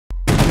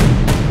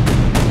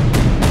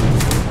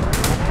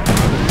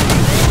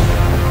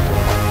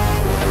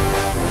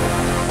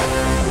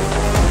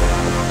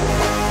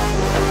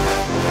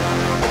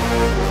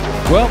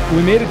Well,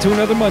 we made it to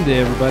another Monday,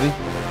 everybody.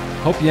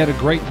 Hope you had a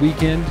great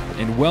weekend,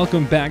 and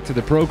welcome back to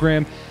the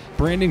program.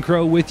 Brandon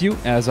Crow with you,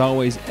 as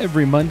always,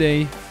 every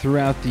Monday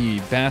throughout the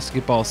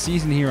basketball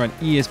season here on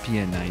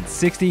ESPN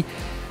 960.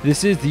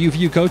 This is the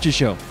UVU Coaches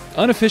Show,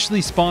 unofficially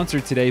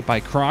sponsored today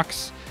by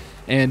Crocs,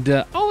 and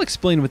I'll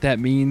explain what that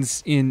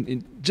means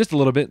in just a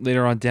little bit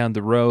later on down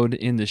the road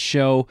in the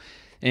show.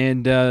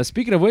 And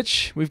speaking of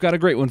which, we've got a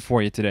great one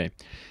for you today.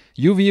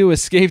 UVU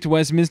escaped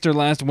Westminster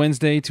last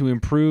Wednesday to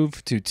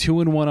improve to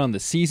 2-1 on the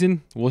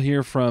season. We'll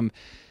hear from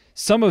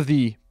some of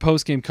the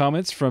post-game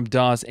comments from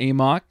Dawes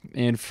Amok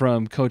and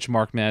from Coach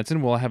Mark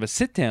Madsen. We'll have a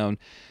sit-down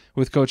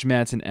with Coach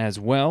Madsen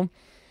as well.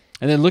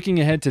 And then looking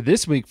ahead to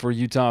this week for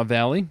Utah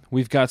Valley,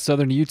 we've got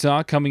Southern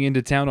Utah coming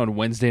into town on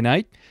Wednesday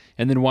night,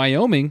 and then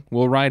Wyoming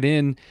will ride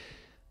in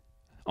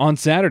on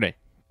Saturday.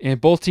 And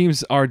both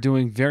teams are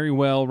doing very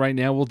well right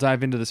now. We'll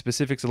dive into the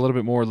specifics a little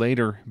bit more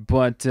later,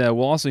 but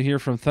we'll also hear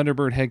from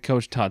Thunderbird head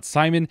coach Todd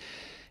Simon,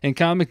 and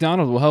Kyle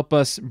McDonald will help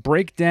us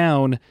break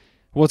down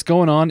what's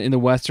going on in the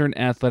Western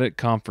Athletic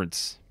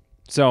Conference.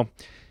 So,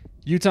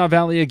 Utah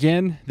Valley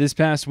again this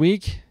past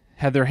week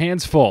had their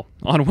hands full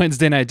on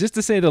Wednesday night, just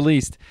to say the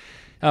least.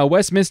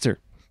 Westminster,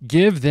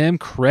 give them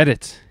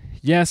credit.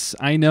 Yes,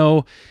 I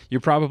know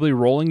you're probably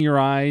rolling your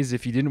eyes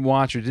if you didn't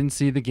watch or didn't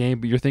see the game,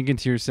 but you're thinking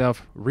to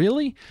yourself,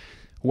 really?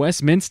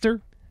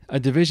 Westminster, a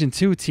Division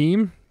II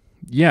team?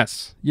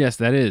 Yes,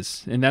 that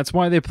is. And that's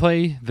why they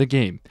play the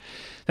game.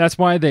 That's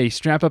why they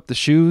strap up the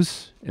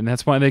shoes, and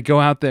that's why they go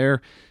out there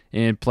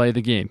and play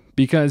the game.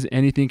 Because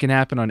anything can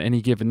happen on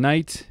any given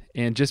night,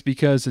 and just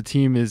because a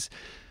team is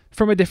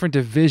from a different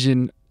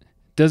division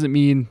doesn't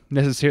mean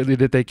necessarily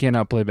that they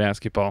cannot play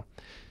basketball.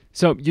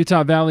 So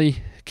Utah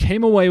Valley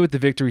came away with the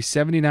victory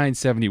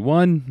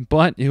 79-71,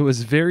 but it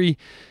was very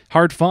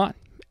hard fought,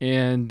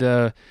 and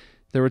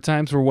there were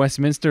times where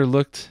Westminster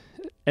looked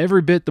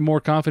every bit the more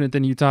confident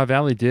than Utah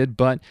Valley did,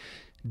 but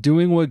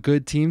doing what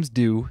good teams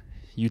do,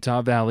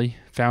 Utah Valley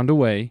found a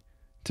way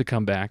to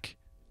come back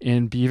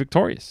and be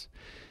victorious.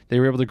 They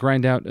were able to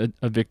grind out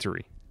a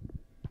victory.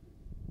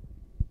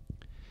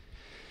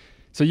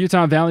 So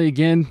Utah Valley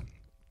again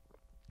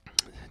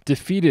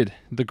defeated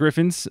the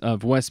Griffins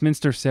of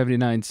Westminster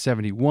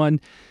 79-71,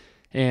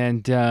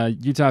 and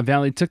Utah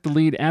Valley took the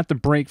lead at the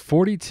break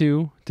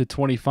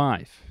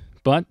 42-25.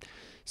 But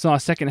saw a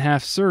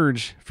second-half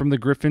surge from the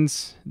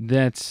Griffins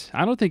that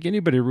I don't think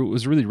anybody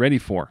was really ready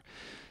for.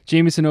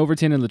 Jamison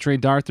Overton and Latrey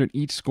Darthard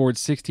each scored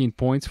 16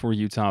 points for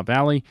Utah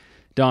Valley.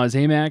 Dawes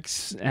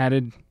Amax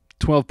added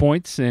 12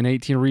 points and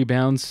 18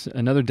 rebounds,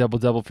 another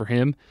double-double for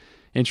him.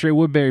 And Trey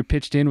Woodbury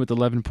pitched in with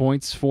 11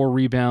 points, 4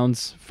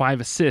 rebounds,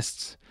 5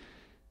 assists.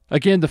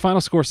 Again, the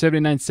final score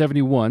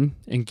 79-71,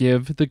 and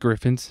give the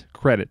Griffins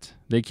credit.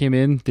 They came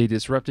in, they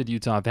disrupted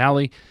Utah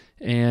Valley,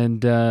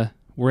 and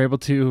were able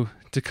to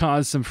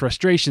cause some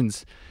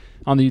frustrations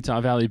on the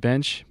Utah Valley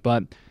bench,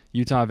 but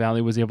Utah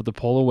Valley was able to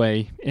pull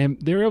away, and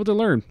they were able to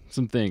learn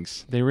some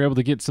things. They were able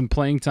to get some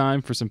playing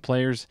time for some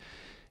players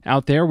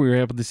out there. We were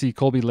able to see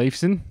Colby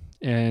Leifson,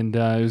 and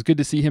it was good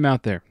to see him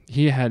out there.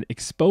 He had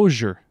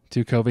exposure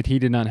to COVID. He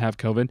did not have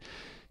COVID.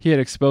 He had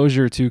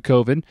exposure to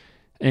COVID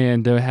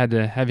and had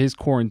to have his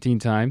quarantine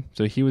time,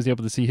 so he was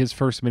able to see his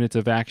first minutes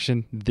of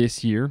action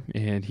this year,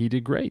 and he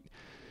did great.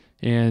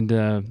 And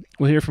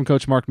we'll hear from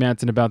Coach Mark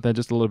Madsen about that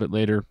just a little bit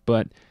later.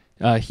 But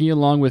he,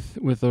 along with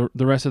the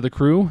rest of the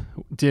crew,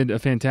 did a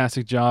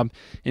fantastic job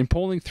in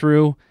pulling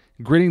through,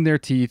 gritting their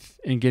teeth,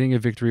 and getting a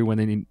victory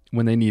when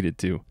they needed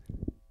to.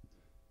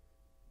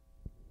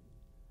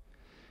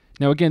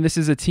 Now, again, this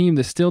is a team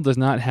that still does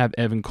not have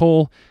Evan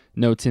Cole,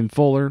 no Tim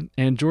Fuller,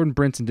 and Jordan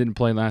Brinson didn't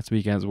play last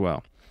week as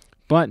well.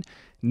 But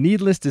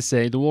needless to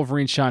say, the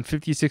Wolverines shot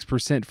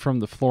 56% from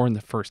the floor in the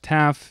first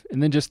half,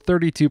 and then just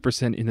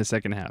 32% in the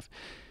second half.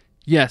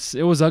 Yes,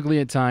 it was ugly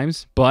at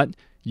times, but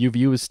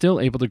UVU was still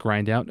able to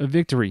grind out a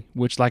victory,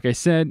 which, like I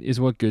said, is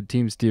what good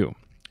teams do.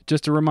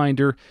 Just a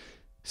reminder,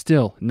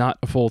 still not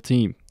a full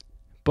team.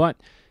 But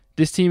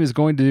this team is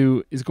going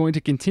to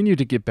continue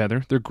to get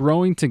better. They're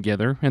growing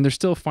together, and they're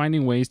still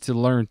finding ways to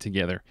learn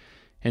together.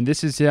 And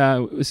this is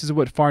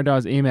what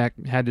Dawes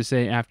Amack had to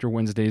say after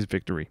Wednesday's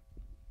victory.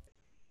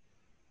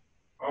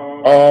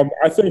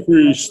 I think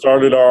we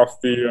started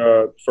off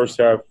the first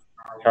half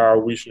how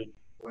we should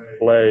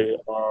play,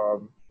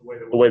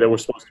 the way that we're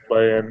supposed to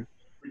play, and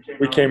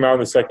we came out in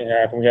the second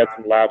half and we had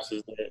some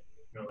lapses that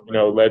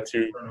led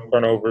to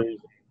turnovers,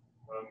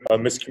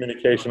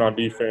 miscommunication on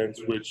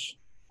defense, which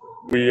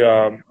we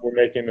were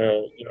making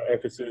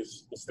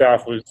emphasis. The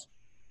staff was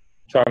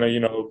trying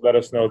to let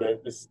us know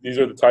that these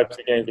are the types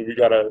of games that we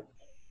gotta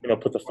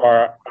put the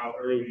fire out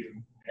early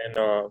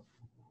and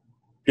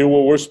do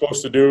what we're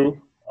supposed to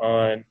do.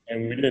 And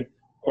we didn't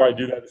quite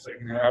do that in the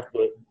second half,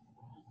 but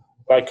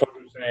like Coach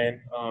was saying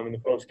in the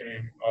post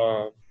game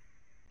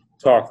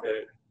talk,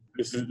 that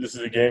this is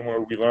a game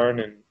where we learn,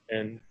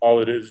 and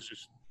all it is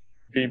just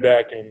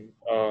feedback and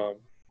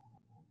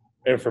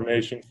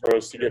information for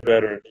us to get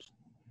better and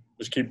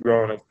just keep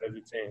growing as a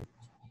team.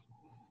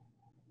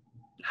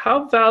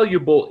 How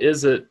valuable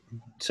is it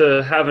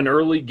to have an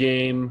early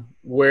game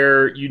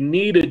where you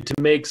needed to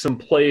make some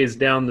plays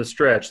down the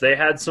stretch? They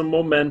had some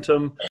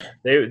momentum.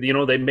 They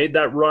made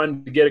that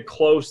run to get it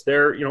close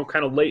there,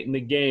 kind of late in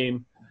the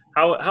game.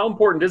 How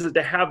important is it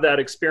to have that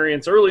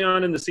experience early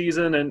on in the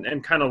season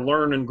and kind of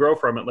learn and grow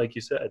from it, like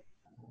you said?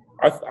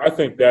 I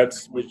think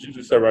that's what you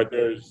just said right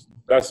there.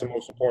 That's the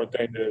most important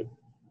thing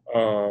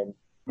that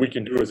we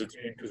can do as a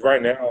team, because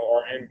right now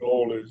our end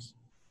goal is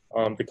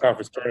the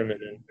conference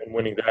tournament and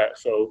winning that.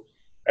 So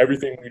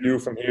everything we do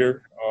from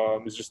here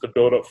is just to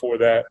build up for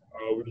that.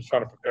 We're just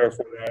trying to prepare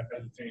for that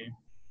as a team.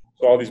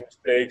 So all these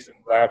mistakes and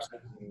lapses,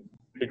 and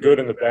the good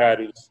and the bad,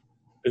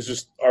 is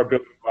just our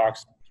building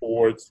blocks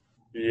towards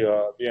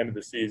the end of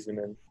the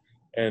season.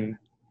 And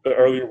the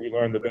earlier we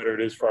learn, the better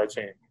it is for our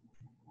team.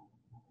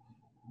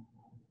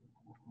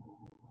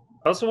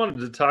 I also wanted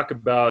to talk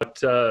about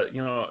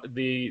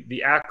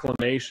the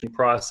acclimation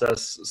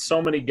process. So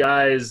many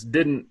guys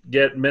didn't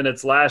get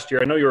minutes last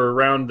year. I know you were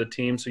around the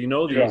team, so you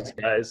know these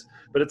guys,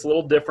 but it's a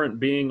little different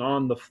being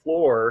on the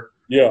floor.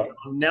 Yeah.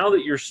 Now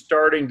that you're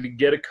starting to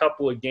get a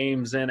couple of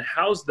games in,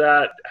 how's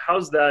that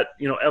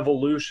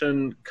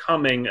evolution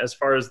coming as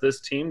far as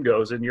this team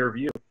goes in your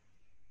view?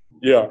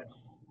 Yeah.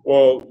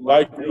 Well,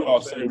 like we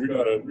all say, we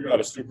got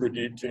a super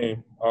deep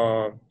team.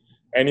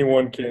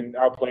 Anyone can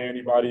outplay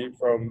anybody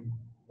from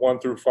 1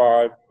 through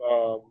 5,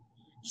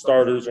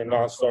 starters or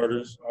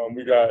non-starters.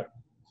 We got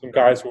some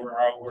guys who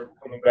are out, we're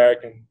coming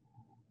back, and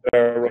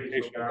they're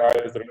rotational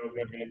guys that are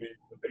going to be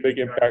a big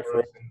impact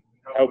for us and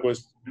help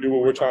us do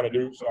what we're trying to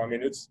do. So, I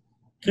mean, it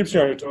keeps you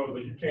on your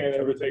toes. You can't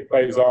ever take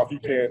plays off. You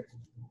can't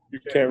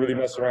really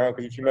mess around,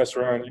 because if you mess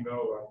around,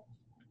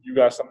 you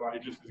got somebody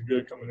just as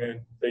good coming in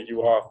to take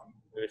you off.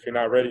 And if you're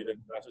not ready, then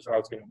that's just how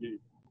it's going to be.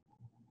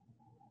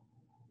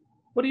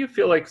 What do you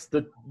feel like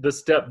the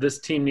step this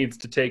team needs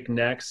to take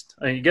next?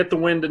 I mean, you get the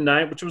win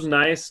tonight, which was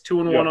nice,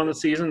 2-1 on the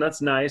season.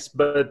 That's nice.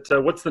 But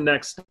what's the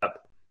next step? I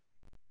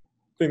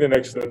think the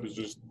next step is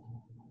just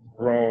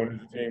growing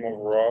as a team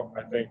overall.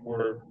 I think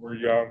we're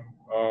young,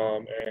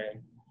 and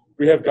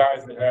we have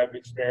guys that have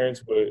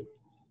experience, but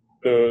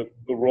the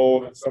role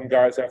that some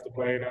guys have to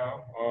play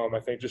now, I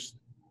think just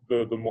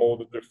the mold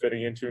that they're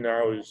fitting into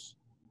now is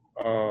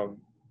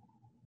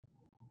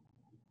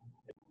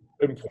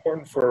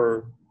important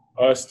for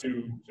us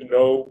to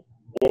know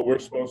what we're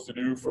supposed to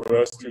do, for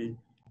us to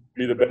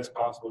be the best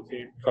possible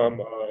team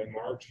come in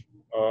March.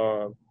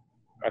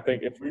 I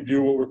think if we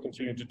do what we're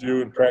continuing to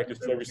do and practice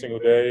every single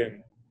day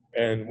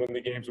and win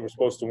the games that we're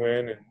supposed to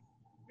win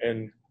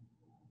and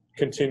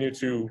continue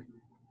to,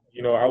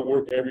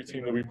 outwork every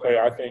team that we play,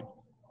 I think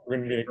we're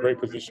going to be in a great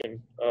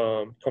position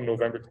come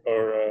November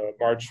or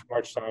March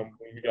time,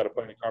 when we got to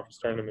play in the conference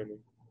tournament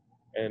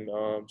and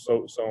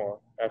so on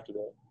after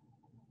that.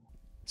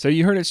 So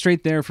you heard it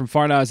straight there from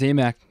Fardaws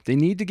Aimaq. They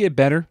need to get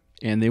better,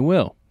 and they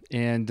will,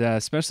 and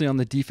especially on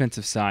the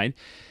defensive side.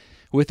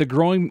 With the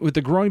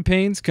growing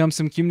pains comes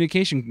some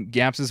communication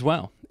gaps as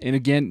well. And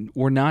again,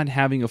 we're not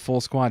having a full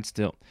squad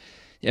still.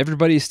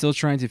 Everybody is still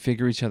trying to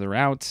figure each other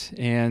out,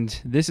 and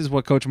this is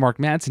what Coach Mark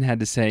Madsen had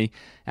to say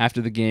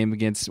after the game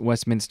against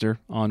Westminster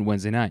on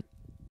Wednesday night.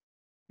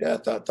 Yeah,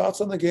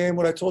 thoughts on the game.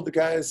 What I told the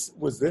guys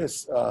was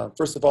this.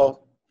 First of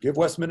all, give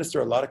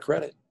Westminster a lot of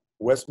credit.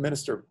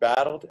 Westminster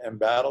battled and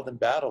battled and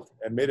battled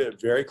and made it a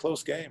very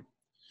close game.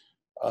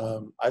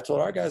 I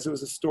told our guys it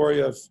was a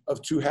story of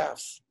two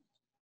halves.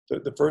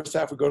 The first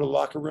half, we go to the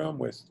locker room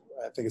with,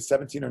 I think, a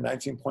 17 or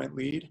 19-point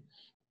lead.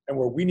 And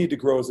where we need to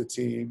grow as a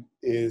team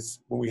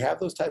is when we have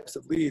those types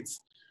of leads,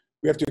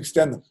 we have to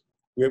extend them.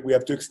 We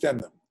have to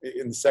extend them.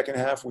 In the second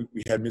half, we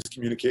had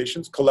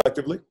miscommunications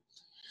collectively.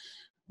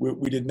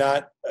 We did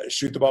not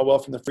shoot the ball well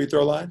from the free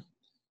throw line.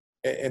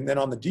 And then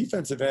on the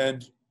defensive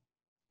end,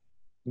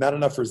 not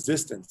enough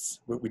resistance.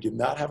 We did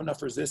not have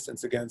enough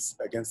resistance against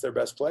their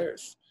best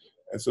players.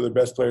 And so their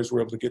best players were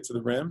able to get to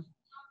the rim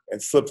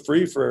and slip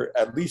free for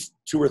at least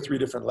 2 or 3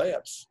 different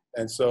layups.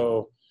 And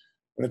so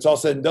when it's all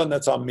said and done,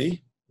 that's on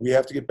me. We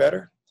have to get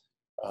better.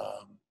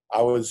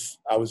 I was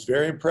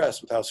very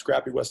impressed with how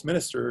scrappy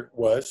Westminster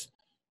was.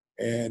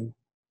 And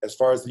as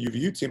far as the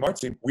UVU team, our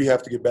team, we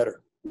have to get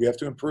better. We have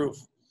to improve.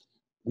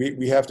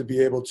 We have to be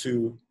able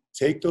to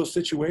take those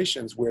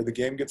situations where the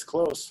game gets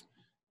close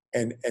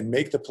and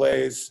make the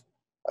plays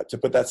to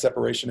put that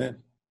separation in.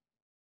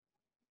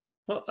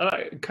 Well,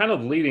 that kind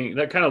of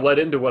led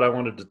into what I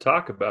wanted to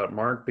talk about,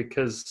 Mark,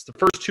 because the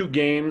first 2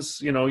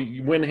 games,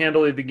 you win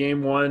handily the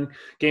game 1,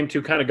 game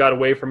 2 kind of got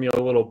away from you a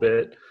little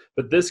bit.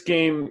 But this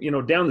game,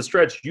 down the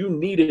stretch, you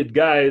needed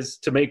guys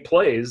to make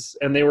plays,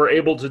 and they were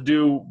able to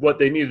do what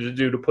they needed to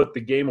do to put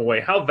the game away.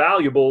 How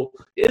valuable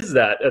is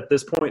that at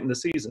this point in the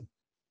season?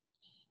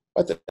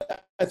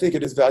 I think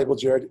it is valuable,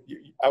 Jared.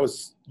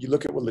 You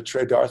look at what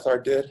Latrey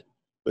Darthard did.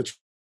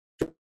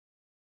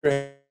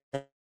 Latrey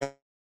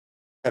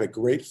had a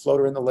great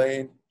floater in the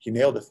lane. He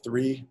nailed a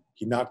 3.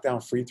 He knocked down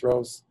free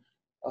throws.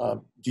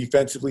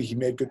 Defensively, he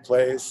made good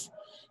plays.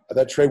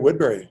 That Trey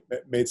Woodbury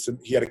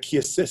he had a key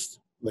assist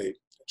late.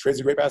 Trey's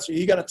a great passer.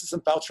 He got into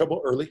some foul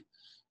trouble early.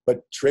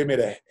 but Trey made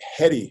a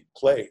heady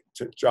play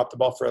to drop the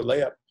ball for a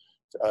layup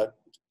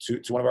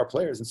to one of our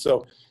players. And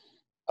so,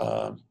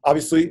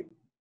 obviously,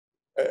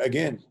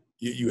 again,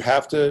 you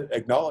have to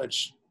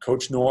acknowledge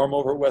Coach Norm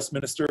over at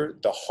Westminster,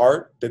 the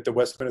heart that the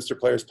Westminster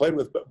players played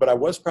with. But I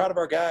was proud of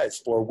our guys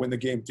for when the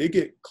game did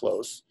get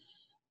close,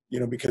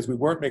 because we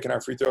weren't making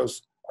our free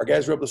throws. Our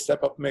guys were able to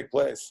step up and make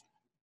plays.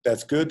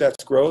 That's good.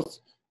 That's growth.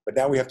 But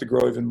now we have to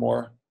grow even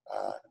more,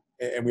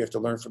 and we have to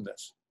learn from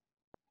this.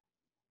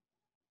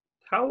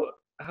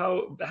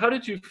 How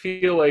did you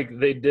feel like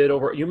they did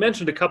over? You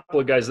mentioned a couple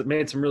of guys that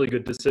made some really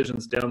good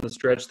decisions down the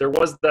stretch. There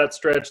was that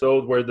stretch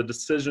though where the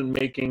decision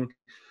making,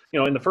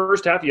 in the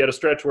first half you had a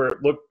stretch where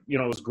it looked, it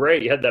was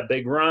great. You had that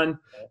big run,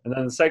 and then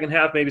in the second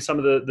half maybe some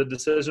of the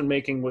decision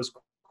making was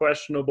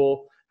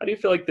questionable. How do you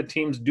feel like the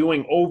team's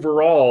doing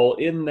overall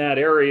in that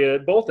area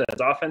at both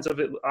ends,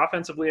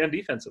 offensively and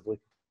defensively?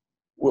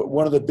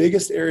 One of the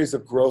biggest areas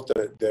of growth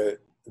that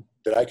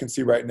I can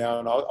see right now,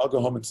 and I'll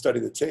go home and study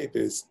the tape,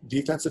 is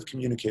defensive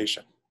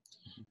communication.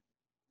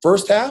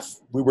 First half,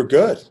 we were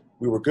good.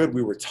 We were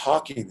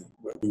talking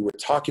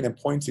and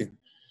pointing.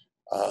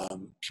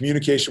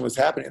 Communication was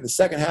happening. In the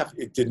second half,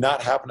 it did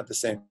not happen at the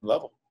same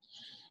level.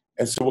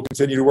 And so we'll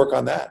continue to work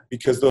on that,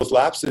 because those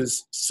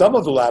lapses,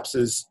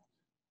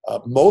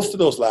 most of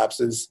those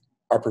lapses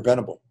are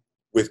preventable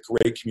with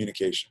great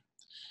communication.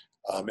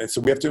 And so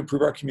we have to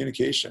improve our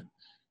communication.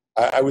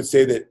 I would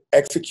say that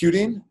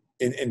executing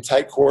in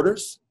tight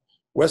quarters,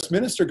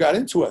 Westminster got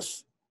into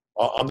us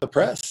on the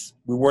press.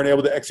 We weren't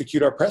able to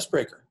execute our press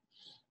breaker.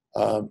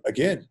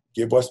 Again,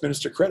 give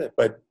Westminster credit,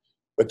 but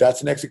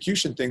that's an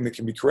execution thing that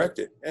can be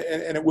corrected,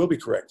 and it will be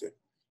corrected.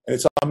 And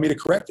it's on me to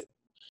correct it.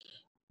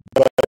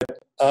 But,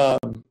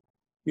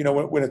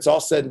 when it's all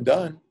said and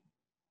done,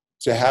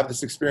 to have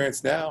this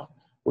experience now,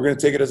 we're going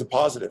to take it as a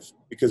positive,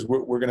 because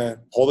we're going to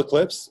pull the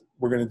clips.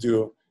 We're going to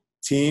do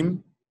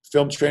team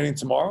film training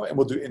tomorrow, and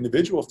we'll do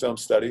individual film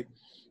study,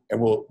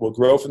 and we'll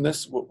grow from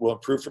this. We'll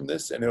improve from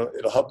this, and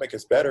it'll help make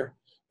us better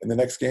in the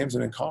next games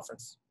and in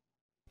conference.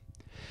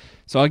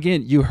 So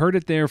again, you heard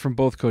it there from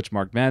both Coach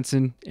Mark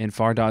Madsen and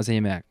Fardaz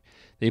Amak.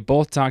 They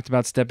both talked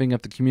about stepping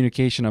up the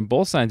communication on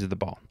both sides of the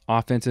ball,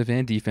 offensive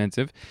and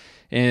defensive,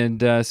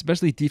 and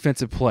especially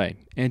defensive play.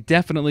 And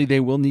definitely they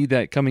will need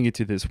that coming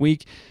into this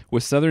week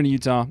with Southern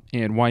Utah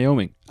and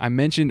Wyoming. I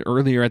mentioned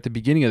earlier at the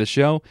beginning of the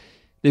show,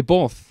 they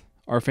both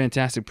are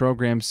fantastic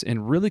programs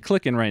and really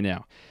clicking right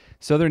now.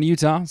 Southern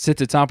Utah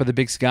sits atop of the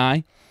Big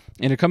Sky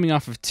and are coming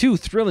off of 2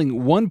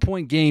 thrilling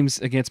one-point games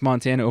against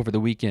Montana over the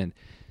weekend.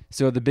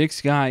 So the Big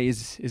Sky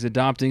is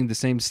adopting the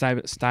same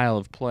style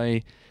of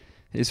play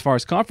as far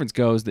as conference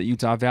goes that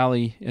Utah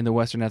Valley and the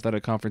Western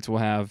Athletic Conference will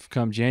have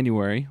come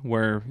January,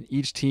 where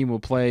each team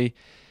will play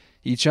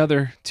each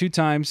other 2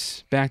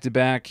 times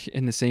back-to-back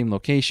in the same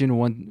location.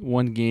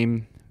 One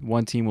game,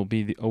 one team will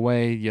be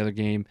away, the other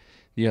game,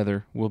 the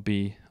other will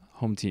be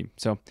home team.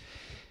 So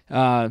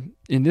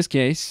in this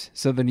case,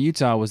 Southern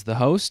Utah was the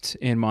host,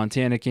 and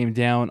Montana came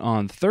down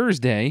on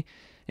Thursday,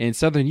 and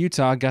Southern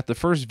Utah got the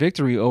first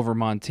victory over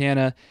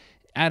Montana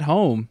at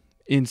home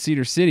in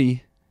Cedar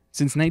City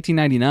since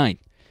 1999.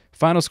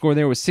 Final score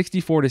there was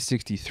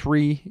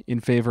 64-63 in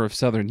favor of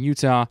Southern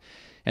Utah.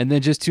 And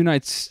then just two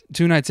nights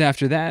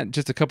after that,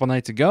 just a couple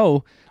nights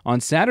ago, on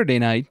Saturday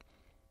night,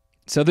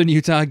 Southern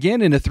Utah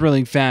again in a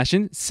thrilling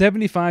fashion,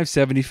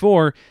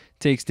 75-74,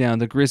 takes down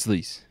the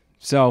Grizzlies.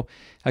 So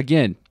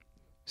again,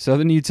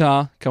 Southern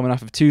Utah coming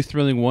off of 2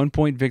 thrilling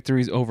 1-point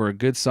victories over a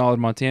good solid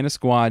Montana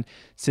squad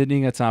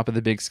sitting atop of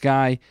the Big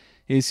Sky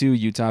is who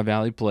Utah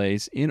Valley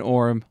plays in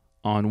Orem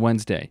on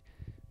Wednesday.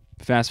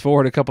 Fast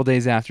forward a couple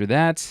days after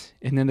that,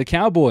 and then the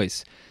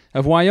Cowboys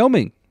of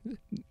Wyoming.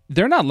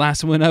 They're not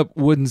last one up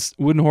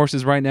wooden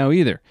horses right now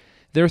either.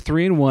 They're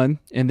 3-1,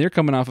 and they're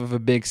coming off of a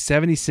big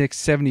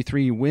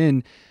 76-73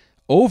 win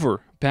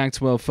over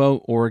Pac-12 foe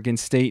Oregon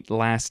State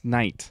last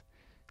night.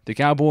 The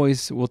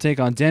Cowboys will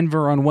take on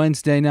Denver on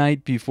Wednesday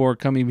night before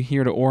coming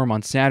here to Orem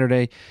on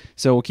Saturday,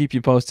 so we'll keep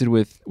you posted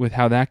with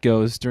how that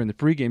goes during the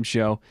pregame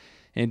show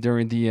and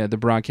during the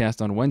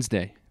broadcast on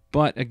Wednesday.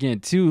 But again,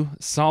 2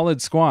 solid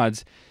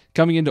squads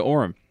coming into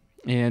Orem,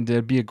 and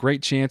it'd be a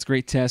great chance,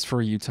 great test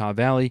for Utah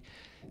Valley.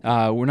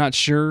 We're not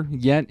sure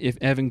yet if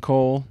Evan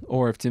Cole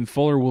or if Tim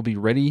Fuller will be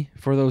ready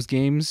for those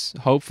games.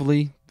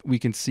 Hopefully, we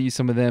can see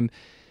some of them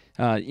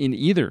in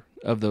either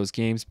of those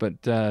games,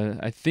 but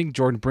I think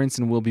Jordan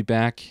Brinson will be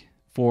back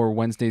for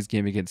Wednesday's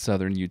game against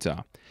Southern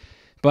Utah.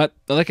 But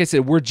like I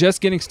said, we're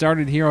just getting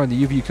started here on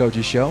the UVU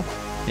Coaches Show,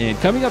 and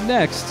coming up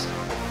next,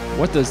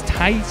 what does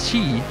Tai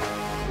Chi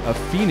of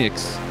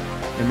Phoenix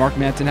and Mark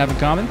Madsen have in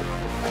common?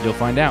 You'll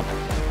find out.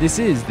 This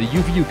is the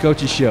UVU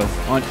Coaches Show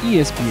on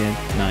ESPN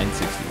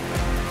 960.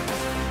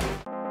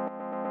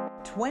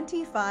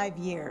 25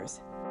 years.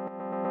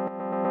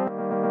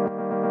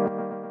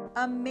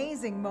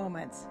 Amazing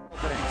moments.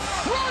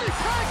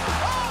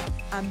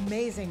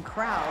 Amazing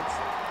crowds.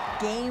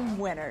 Game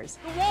winners.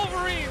 The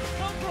Wolverines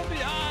come from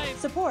behind.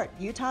 Support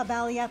Utah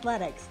Valley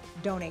Athletics.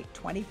 Donate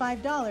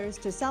 $25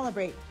 to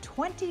celebrate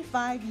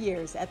 25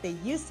 years at the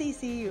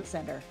UCCU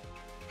Center.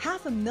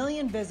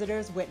 500,000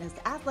 visitors witnessed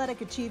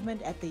athletic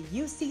achievement at the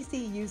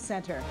UCCU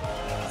Center.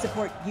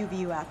 Support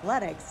UVU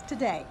athletics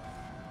today.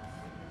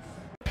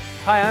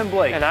 Hi, I'm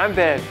Blake. And I'm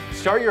Ben.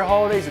 Start your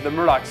holidays at the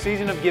Murdoch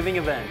Season of Giving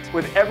event.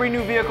 With every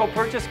new vehicle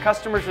purchase,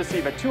 customers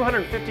receive a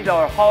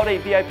 $250 holiday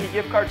VIP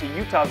gift card to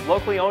Utah's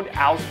locally owned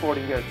Al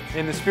Sporting Goods.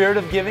 In the spirit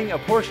of giving, a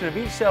portion of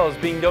each sale is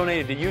being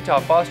donated to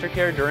Utah foster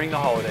care during the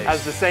holidays.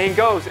 As the saying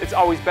goes, it's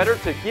always better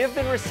to give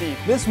than receive.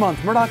 This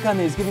month, Murdoch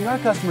Hyundai is giving our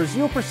customers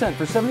 0%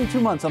 for 72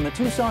 months on the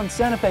Tucson,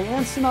 Santa Fe,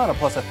 and Sonata,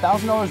 plus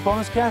 $1,000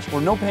 bonus cash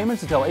or no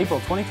payments until April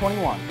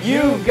 2021.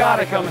 You've got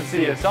to come and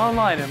see us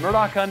online at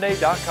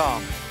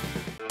murdochhyundai.com.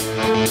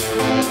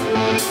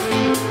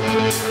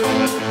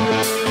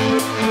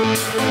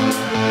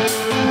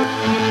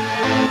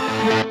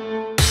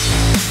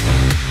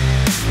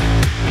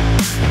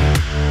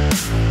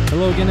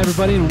 Hello again,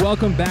 everybody, and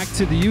welcome back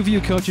to the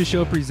UVU Coaches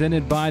Show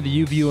presented by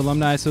the UVU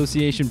Alumni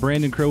Association.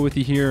 Brandon Crow with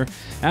you here,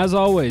 as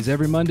always,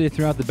 every Monday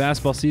throughout the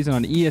basketball season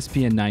on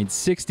ESPN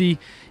 960.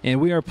 And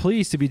we are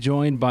pleased to be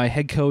joined by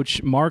head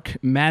coach Mark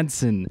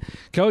Madsen.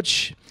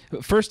 Coach,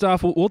 first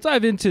off, we'll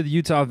dive into the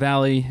Utah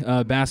Valley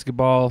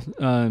basketball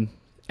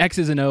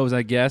X's and O's,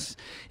 I guess,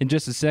 in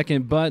just a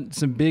second. But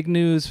some big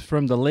news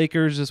from the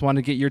Lakers. Just want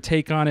to get your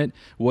take on it.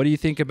 What do you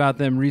think about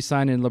them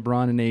re-signing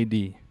LeBron and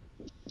AD?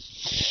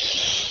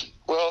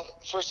 Well,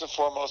 first and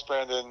foremost,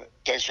 Brandon,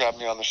 thanks for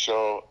having me on the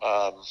show.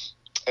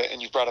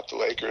 And you brought up the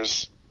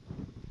Lakers.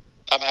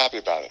 I'm happy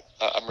about it.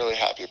 I'm really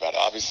happy about it.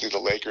 Obviously, the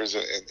Lakers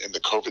in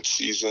the COVID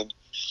season,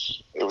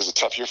 it was a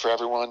tough year for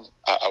everyone.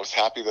 I was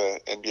happy the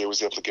NBA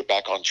was able to get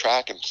back on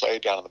track and play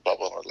down in the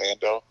bubble in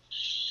Orlando.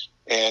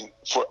 And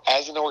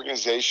as an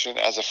organization,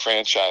 as a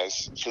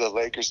franchise, for the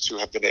Lakers to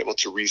have been able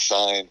to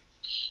re-sign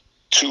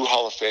 2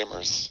 Hall of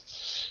Famers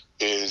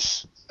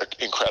is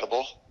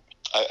incredible.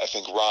 I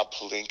think Rob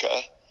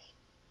Pelinka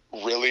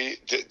really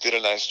did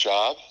a nice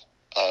job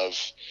of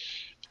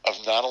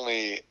not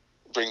only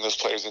bringing those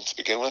players in to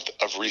begin with,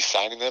 of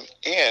re-signing them,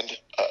 and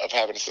of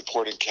having a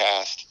supporting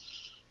cast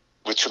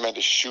with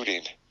tremendous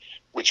shooting,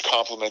 which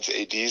complements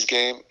AD's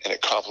game and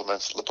it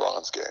complements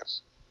LeBron's game.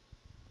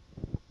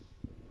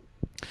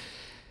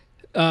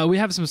 We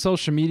have some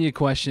social media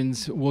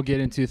questions we'll get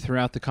into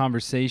throughout the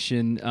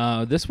conversation.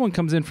 This one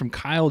comes in from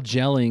Kyle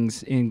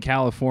Jellings in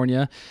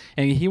California,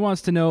 and he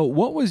wants to know,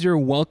 what was your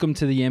welcome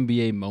to the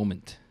NBA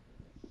moment?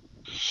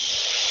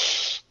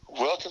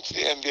 Welcome to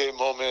the NBA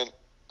moment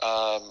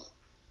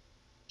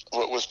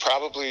was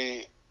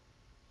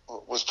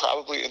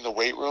probably in the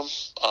weight room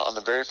on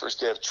the very first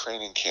day of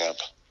training camp.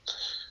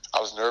 I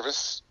was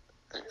nervous.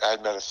 I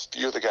had met a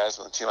few of the guys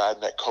on the team. I had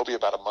met Kobe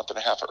about a month and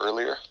a half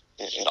earlier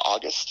in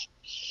August.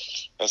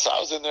 And so I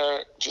was in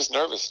there just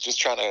nervous, just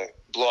trying to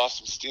blow off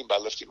some steam by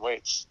lifting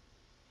weights.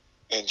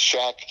 And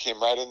Shaq came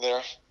right in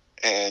there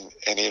and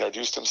he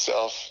introduced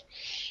himself.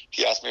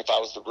 He asked me if I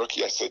was the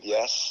rookie. I said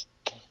yes.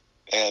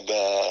 And,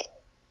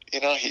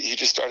 he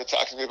just started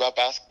talking to me about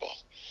basketball.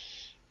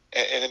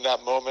 And in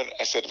that moment,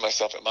 I said to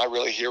myself, am I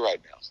really here right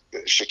now?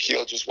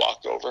 Shaquille just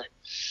walked over,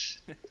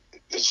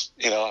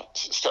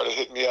 started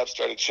hitting me up,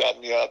 started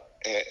chatting me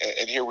up.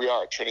 And here we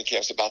are. Training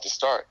camp's about to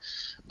start.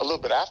 A little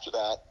bit after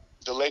that,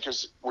 the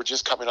Lakers were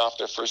just coming off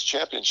their first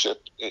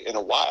championship in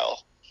a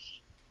while.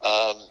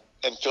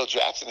 And Phil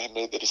Jackson had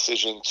made the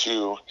decision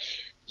to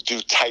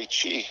do Tai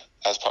Chi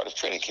as part of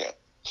training camp.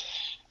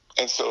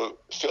 And so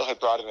Phil had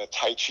brought in a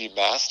Tai Chi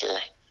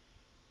master,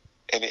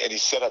 and he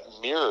set up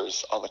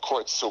mirrors on the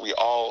court. So we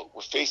all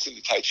were facing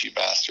the Tai Chi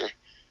master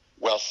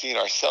while seeing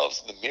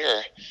ourselves in the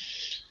mirror.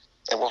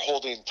 And we're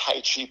holding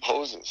Tai Chi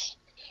poses,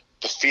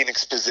 the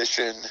Phoenix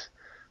position,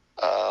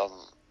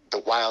 the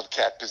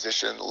Wildcat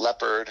position,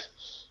 leopard,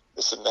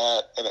 this and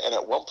that. And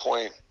at one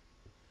point,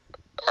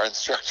 our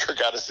instructor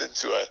got us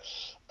into a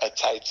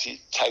Tai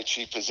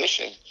Chi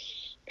position.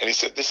 And he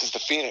said, this is the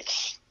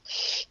Phoenix.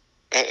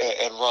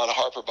 And Ron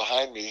Harper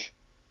behind me,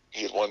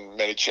 he had won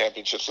many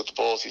championships with the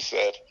Bulls.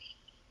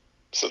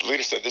 So the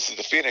leader said, this is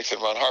the Phoenix. And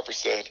Ron Harper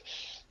said,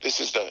 this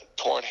is the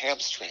torn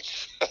hamstring.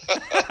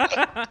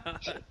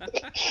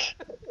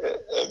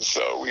 And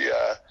so we,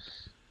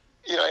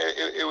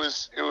 it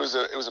was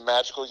a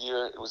magical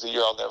year. It was a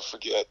year I'll never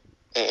forget.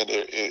 And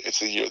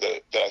it's a year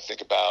that I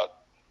think about.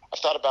 I've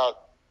thought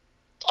about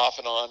off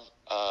and on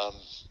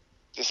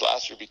this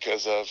last year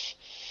because of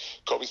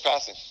Kobe's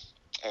passing.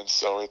 And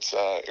so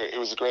it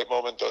was a great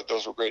moment.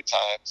 Those were great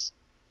times.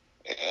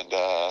 And,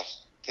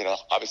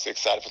 obviously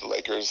excited for the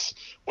Lakers,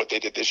 what they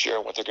did this year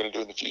and what they're going to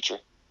do in the future.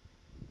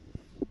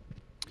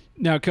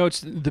 Now,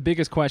 Coach, the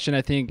biggest question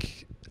I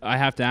think I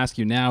have to ask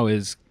you now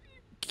is,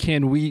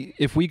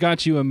 if we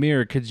got you a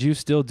mirror, could you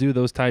still do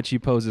those Tai Chi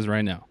poses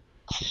right now?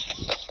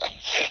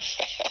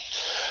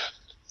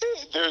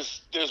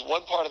 There's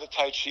one part of the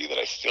Tai Chi that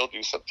I still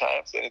do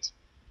sometimes, and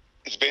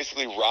it's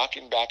basically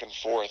rocking back and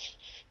forth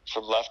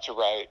from left to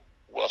right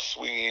while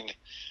swinging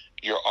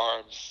your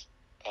arms,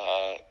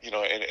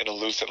 in a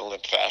loose and a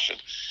limp fashion.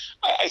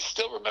 I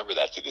still remember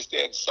that to this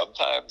day, and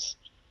sometimes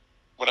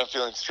when I'm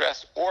feeling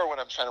stressed or when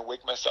I'm trying to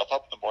wake myself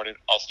up in the morning,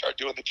 I'll start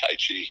doing the Tai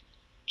Chi.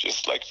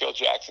 just like Phil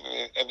Jackson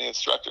and the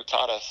instructor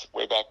taught us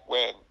way back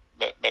when,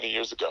 many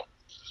years ago.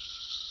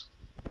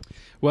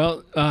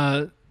 Well,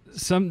 I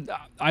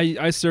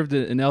served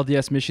an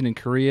LDS mission in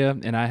Korea,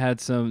 and I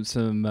had some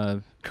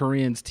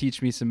Koreans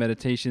teach me some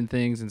meditation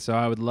things, and so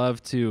I would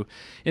love to,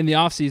 in the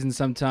off season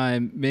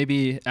sometime,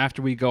 maybe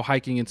after we go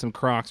hiking in some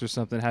Crocs or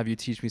something, have you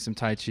teach me some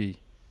Tai Chi.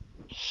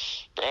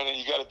 Brandon,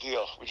 you got a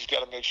deal. We just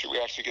got to make sure we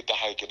actually get the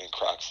hiking in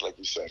Crocs, like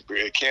you said.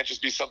 It can't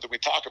just be something we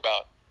talk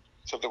about,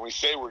 something we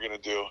say we're going to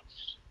do.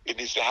 It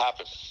needs to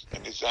happen.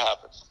 It needs to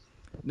happen.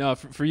 No,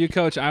 for you,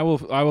 Coach, I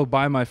will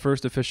buy my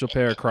first official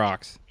pair of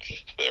Crocs.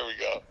 There we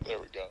go. There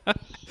we go.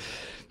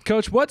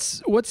 Coach,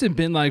 what's it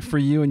been like for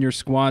you and your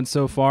squad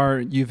so far?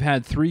 You've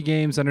had 3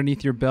 games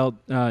underneath your belt.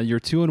 You're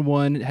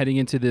 2-1 heading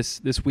into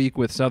this week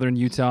with Southern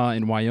Utah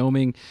and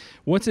Wyoming.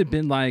 What's it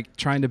been like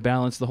trying to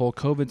balance the whole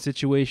COVID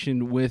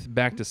situation with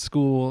back to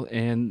school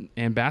and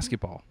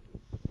basketball?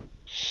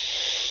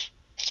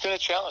 It's been a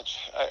challenge.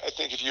 I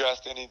think if you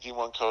asked any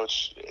D1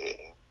 coach,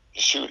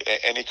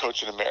 any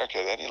coach in America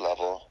at any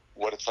level,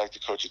 what it's like to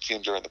coach a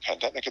team during the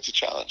pandemic, it's a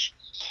challenge.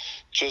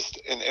 Just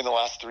in the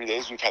last 3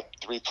 days, we've had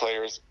 3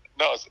 players.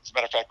 No, as a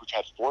matter of fact, we've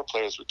had 4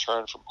 players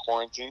return from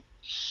quarantine.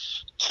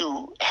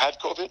 2 had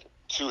COVID.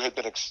 2 had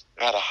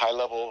had a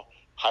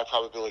high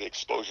probability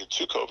exposure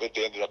to COVID.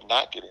 They ended up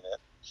not getting it.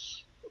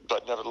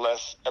 But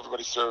nevertheless,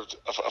 everybody served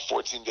a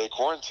 14-day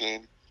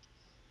quarantine.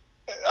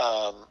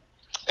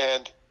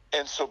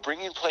 And so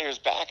bringing players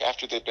back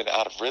after they've been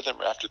out of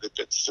rhythm or after they've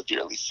been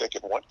severely sick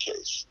in one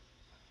case,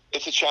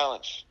 it's a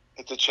challenge.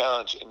 It's a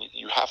challenge, and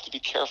you have to be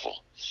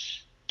careful.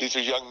 These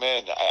are young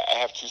men. I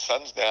have 2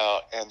 sons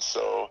now, and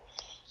so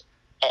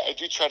I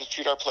do try to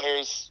treat our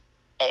players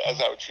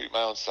as I would treat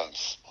my own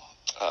sons.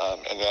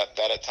 And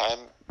that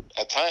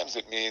at times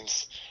it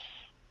means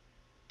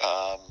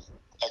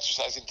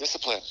exercising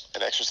discipline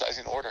and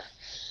exercising order.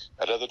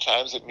 At other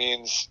times it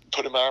means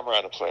putting my arm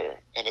around a player.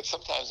 And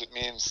sometimes it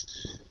means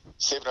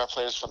saving our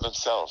players from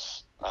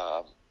themselves.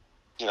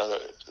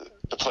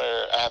 The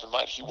player I have in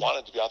mind, he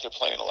wanted to be out there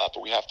playing a lot,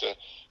 but we have to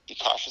be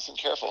cautious and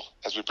careful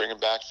as we bring him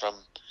back from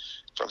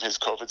his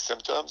COVID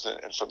symptoms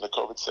and from the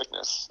COVID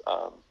sickness.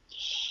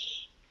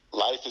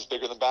 Life is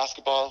bigger than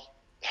basketball.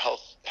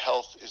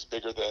 Health is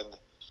bigger than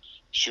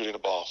shooting a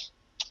ball.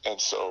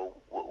 And so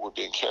we're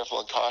being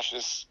careful and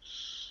cautious,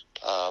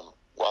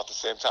 while at the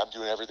same time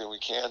doing everything we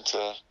can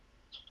to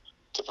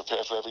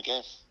prepare for every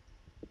game.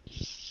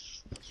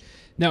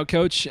 Now,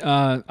 Coach,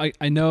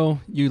 I know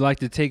you like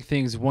to take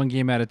things one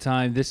game at a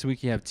time. This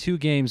week you have 2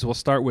 games. We'll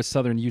start with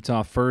Southern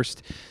Utah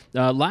first.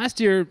 Last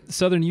year,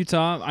 Southern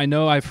Utah, I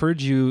know I've heard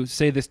you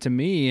say this to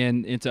me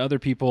and to other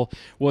people,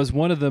 was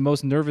one of the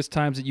most nervous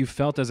times that you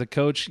felt as a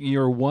coach.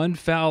 You're 1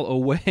 foul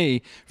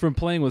away from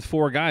playing with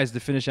 4 guys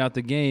to finish out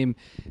the game.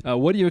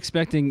 What are you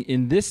expecting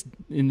in this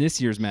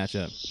year's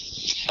matchup?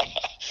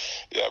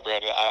 Yeah,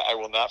 Brandon, I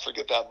will not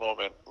forget that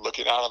moment,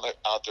 looking out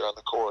there on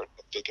the court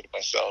and thinking to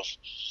myself,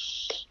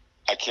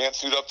 I can't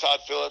suit up Todd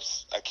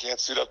Phillips. I can't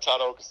suit up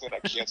Todd Okeson. I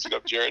can't suit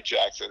up Jared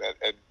Jackson.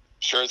 And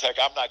sure as heck,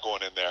 I'm not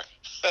going in there.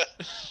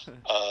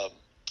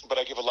 But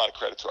I give a lot of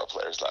credit to our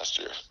players last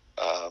year.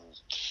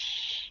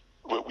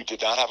 We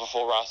did not have a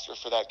full roster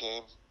for that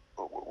game.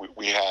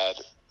 We had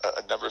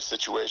a number of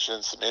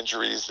situations, some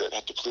injuries that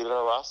had depleted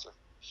our roster.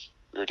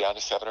 We were down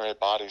to 7 or 8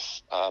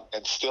 bodies.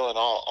 And still in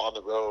all, on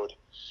the road,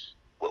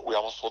 we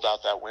almost pulled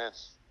out that win.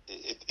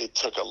 It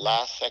took a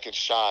last-second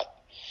shot.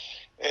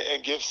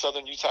 And give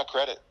Southern Utah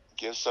credit.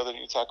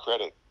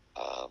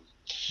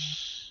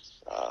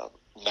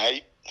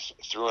 Knight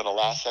threw in a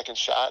last-second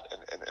shot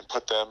and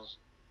put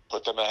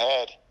them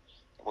ahead.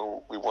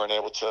 We weren't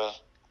able to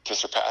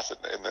surpass it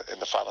in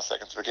the final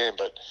seconds of the game.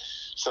 But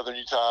Southern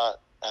Utah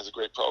has a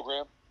great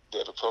program. They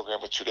have a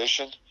program with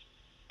tradition.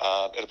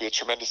 It'll be a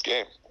tremendous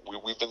game.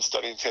 We've been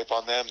studying tape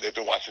on them. They've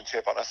been watching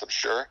tape on us, I'm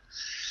sure.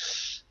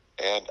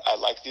 And I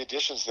like the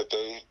additions that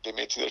they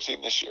made to their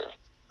team this year.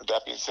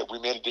 That being said, we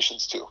made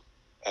additions too.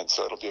 And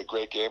so it'll be a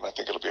great game. I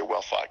think it'll be a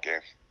well-fought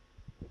game.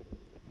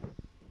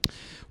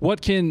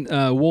 What can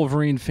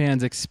Wolverine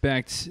fans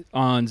expect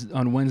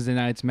on Wednesday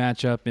night's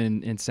matchup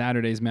and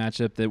Saturday's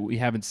matchup that we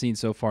haven't seen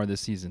so far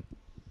this season?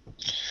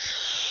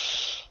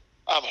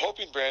 I'm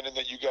hoping, Brandon,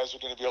 that you guys are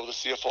going to be able to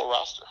see a full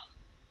roster.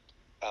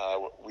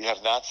 We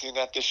have not seen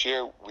that this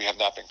year. We have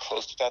not been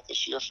close to that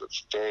this year for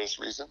various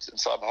reasons. And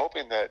so I'm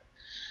hoping that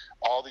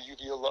all the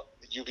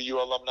UVU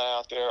alumni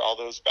out there, all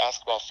those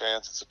basketball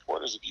fans and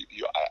supporters of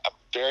UVU, I'm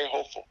very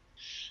hopeful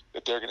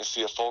that they're going to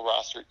see a full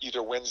roster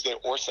either Wednesday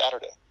or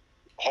Saturday.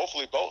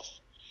 Hopefully both.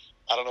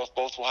 I don't know if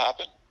both will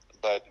happen,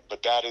 but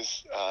that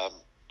is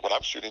what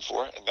I'm shooting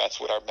for, and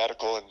that's what our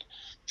medical and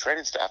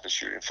training staff is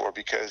shooting for,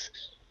 because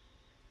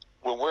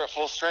when we're at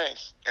full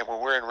strength and when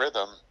we're in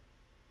rhythm,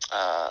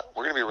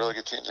 we're going to be a really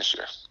good team this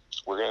year.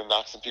 We're going to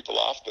knock some people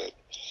off that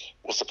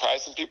will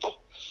surprise some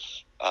people.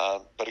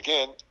 But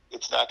again,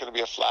 it's not going to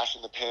be a flash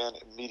in the pan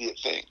immediate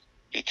thing,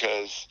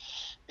 because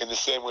in the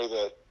same way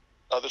that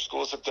other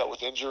schools have dealt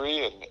with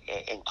injury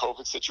and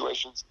COVID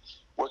situations,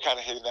 we're kind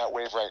of hitting that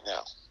wave right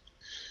now.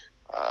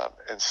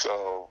 And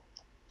so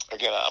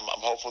again,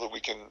 I'm hopeful that we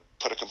can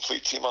put a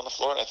complete team on the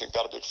floor, and I think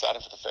that'll be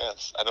exciting for the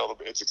fans. I know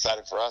it's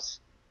exciting for us.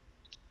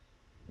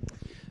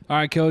 All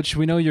right, Coach,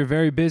 we know you're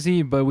very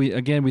busy, but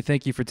we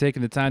thank you for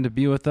taking the time to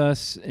be with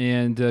us,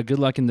 and good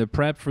luck in the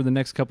prep for the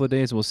next couple of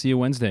days. We'll see you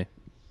Wednesday.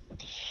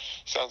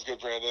 Sounds good,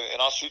 Brandon.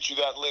 And I'll shoot you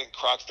that link,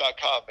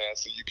 crocs.com, man,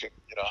 so you can,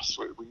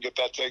 so we can get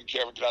that taken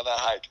care of and get on that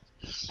hike.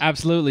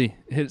 Absolutely.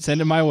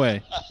 Send it my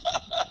way.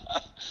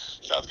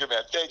 Sounds good,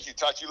 man. Thank you.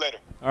 Talk to you later.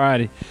 All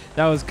righty.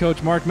 That was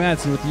Coach Mark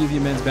Madsen with the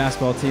UVU men's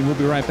basketball team. We'll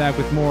be right back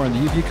with more on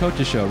the UVU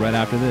Coaches Show right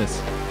after this.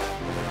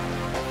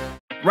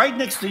 Right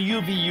next to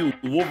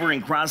UVU,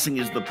 Wolverine Crossing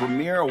is the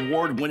premier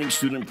award-winning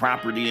student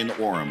property in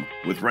Orem.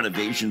 With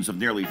renovations of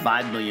nearly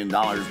 $5 million,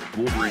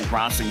 Wolverine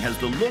Crossing has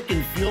the look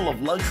and feel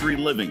of luxury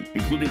living,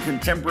 including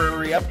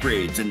contemporary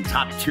upgrades and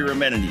top-tier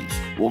amenities.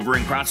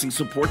 Wolverine Crossing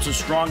supports a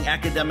strong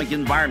academic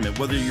environment,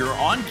 whether you're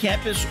on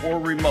campus or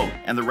remote,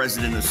 and the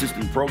resident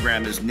assistant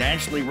program is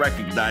nationally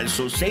recognized,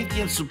 so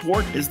safety and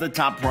support is the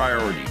top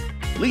priority.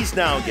 Lease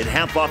now and get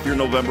half off your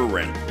November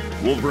rent.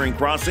 Wolverine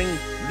Crossing,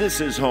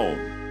 this is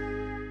home.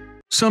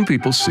 Some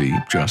people see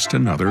just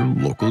another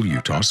local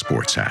Utah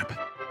sports app.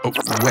 Oh,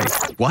 wait,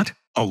 what?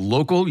 A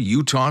local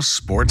Utah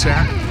sports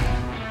app?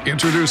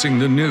 Introducing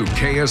the new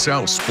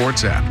KSL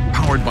Sports app,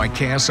 powered by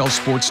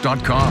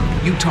KSLSports.com,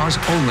 Utah's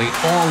only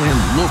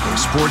all-in local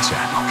sports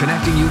app,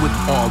 connecting you with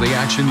all the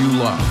action you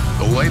love.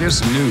 The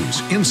latest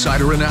news,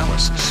 insider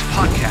analysis,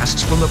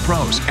 podcasts from the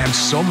pros, and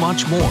so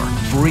much more.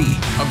 Free.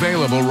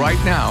 Available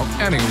right now,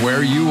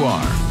 anywhere you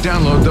are.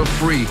 Download the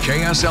free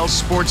KSL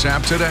Sports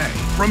app today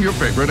from your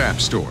favorite app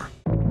store.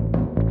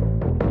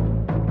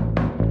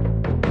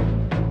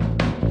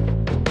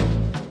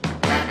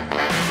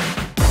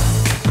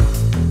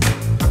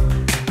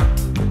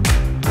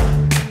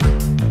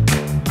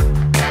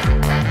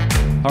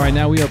 All right,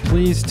 now we are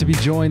pleased to be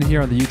joined here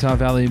on the Utah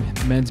Valley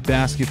Men's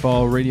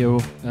Basketball Radio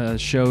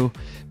Show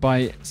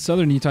by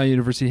Southern Utah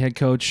University head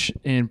coach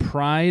and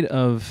pride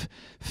of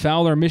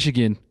Fowler,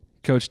 Michigan,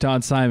 Coach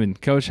Todd Simon.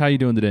 Coach, how you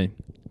doing today?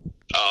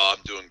 Oh,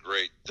 I'm doing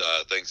great.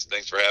 Thanks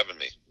for having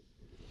me.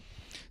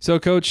 So,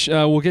 Coach,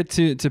 we'll get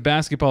to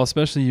basketball,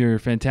 especially your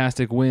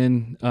fantastic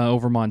win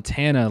over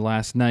Montana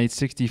last night,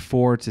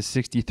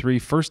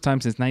 64-63. First time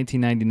since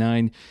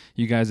 1999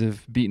 you guys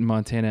have beaten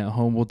Montana at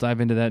home. We'll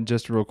dive into that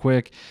just real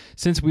quick.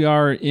 Since we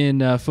are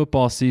in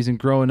football season,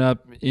 growing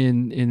up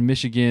in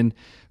Michigan,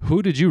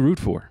 who did you root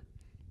for?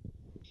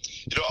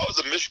 I was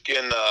a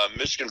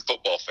Michigan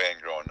football fan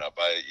growing up.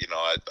 I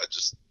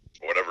just,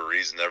 for whatever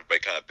reason,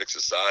 everybody kind of picks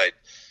a side.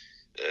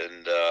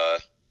 And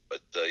But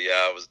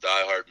I was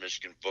diehard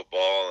Michigan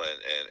football and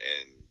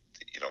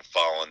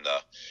following the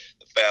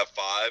Fab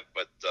Five.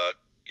 But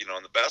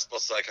on the basketball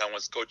side, kind of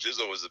once Coach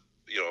Izzo was a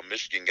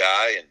Michigan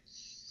guy, and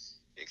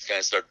he kind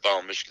of started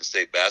following Michigan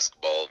State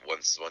basketball.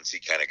 Once he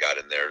kind of got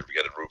in there, we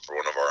got to root for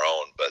one of our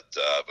own. But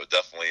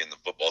definitely in the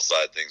football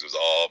side of things, it was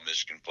all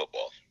Michigan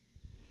football.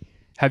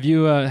 Have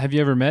you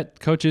ever met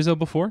Coach Izzo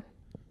before?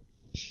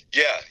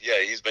 Yeah,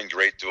 he's been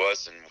great to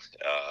us, and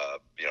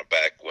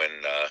back when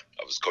I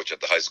was coaching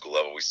at the high school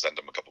level, we sent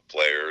him a couple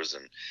players,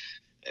 and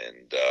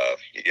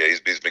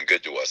he's been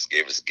good to us.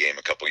 Gave us a game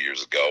a couple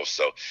years ago,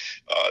 so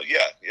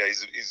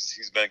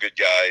he's been a good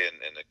guy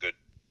and a good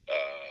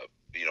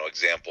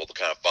example to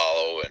kind of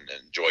follow, and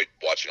enjoyed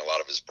watching a lot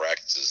of his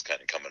practices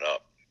kind of coming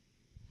up.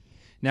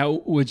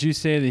 Now, would you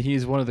say that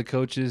he's one of the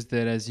coaches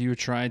that, as you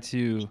try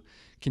to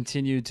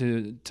continue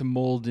to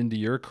mold into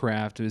your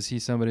craft, is he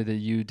somebody that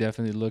you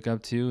definitely look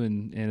up to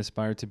and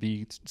aspire to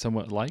be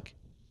somewhat like?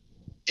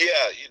 Yeah,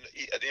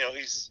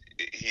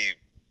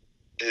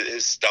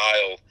 his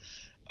style,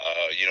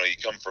 you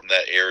come from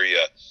that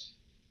area,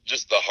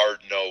 just the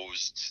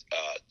hard-nosed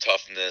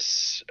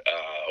toughness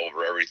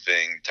over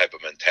everything type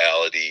of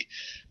mentality,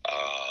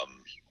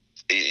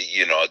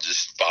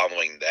 just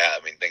following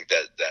that. I think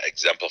that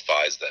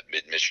exemplifies that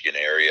mid-Michigan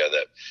area,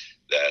 that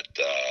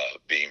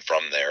being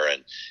from there,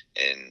 and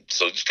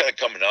so just kind of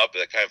coming up,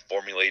 that kind of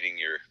formulating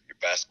your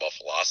basketball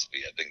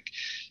philosophy. I think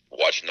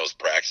watching those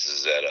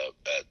practices at a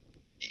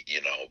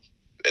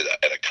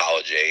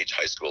college age,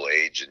 high school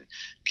age, and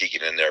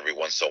peeking in there every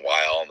once in a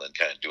while, and then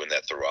kind of doing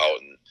that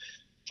throughout and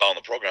following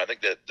the program. I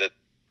think that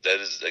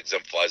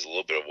exemplifies a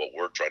little bit of what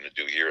we're trying to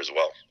do here as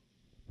well.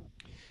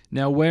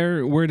 Now,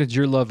 where did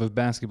your love of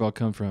basketball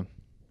come from?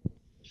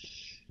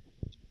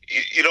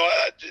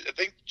 I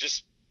think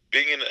just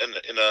being in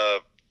a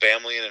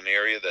family in an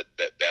area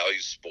that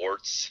values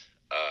sports.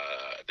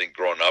 I think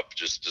growing up,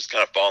 just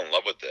kind of falling in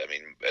love with it. I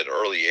mean, at an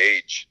early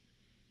age,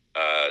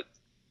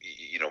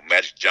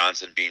 Magic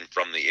Johnson being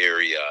from the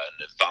area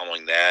and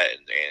following that,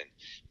 and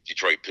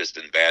Detroit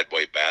Piston bad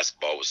boy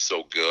basketball was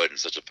so good and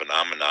such a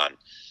phenomenon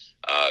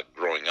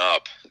growing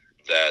up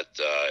that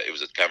it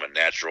was a kind of a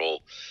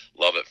natural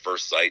love at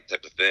first sight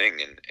type of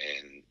thing, and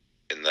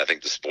I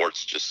think the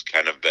sports just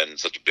kind of been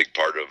such a big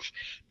part of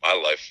my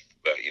life,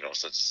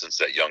 since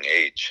that young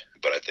age.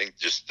 But I think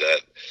just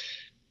that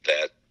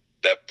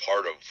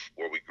part of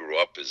where we grew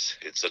up it's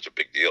such a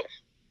big deal.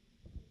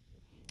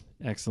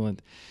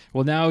 Excellent.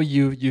 Well, now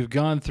you've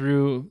gone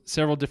through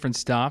several different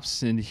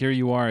stops, and here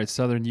you are at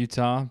Southern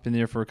Utah. Been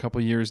there for a couple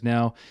of years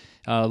now.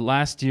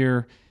 Last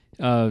year,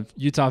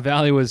 Utah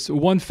Valley was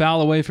one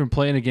foul away from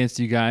playing against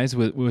you guys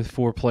with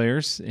 4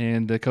 players,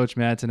 and Coach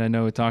Madsen, I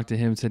know, talked to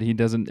him, said he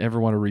doesn't ever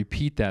want to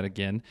repeat that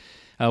again.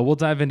 We'll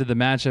dive into the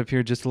matchup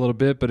here just a little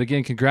bit, but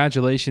again,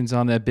 congratulations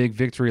on that big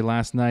victory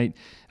last night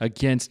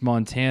against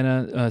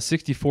Montana,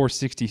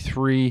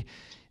 64-63.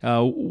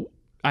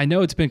 I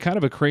know it's been kind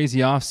of a crazy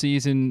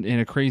offseason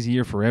and a crazy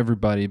year for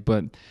everybody,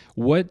 but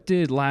what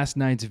did last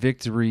night's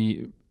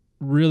victory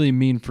really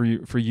mean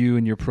for you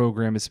and your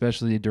program,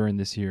 especially during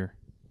this year?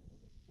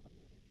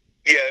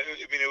 Yeah,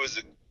 I mean, it was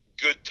a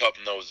good,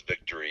 tough-nosed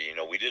victory. You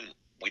know, we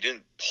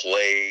didn't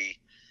play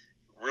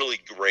really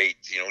great.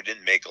 You know, we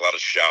didn't make a lot of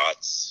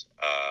shots.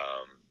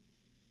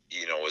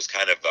 You know, it was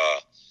kind of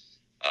a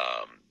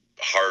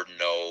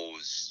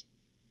hard-nosed,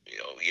 you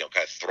know,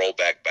 kind of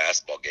throwback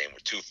basketball game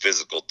with 2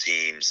 physical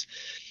teams.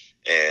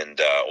 And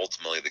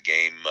ultimately the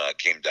game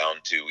came down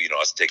to, you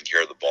know, us taking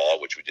care of the ball,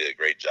 which we did a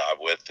great job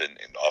with, and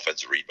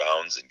offensive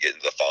rebounds and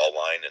getting to the foul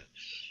line. And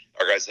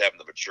our guys having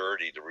the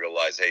maturity to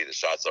realize, hey, the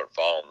shots aren't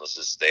falling. Let's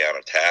just stay on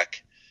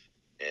attack.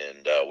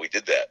 And we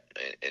did that.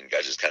 And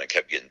guys just kind of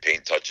kept getting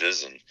paint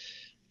touches. And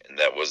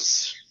that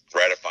was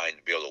gratifying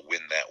to be able to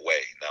win that way.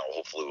 Now,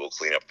 hopefully we'll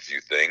clean up a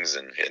few things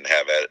and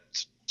have at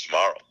it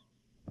tomorrow.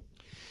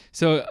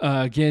 So,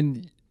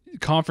 again,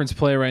 conference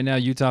play right now,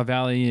 Utah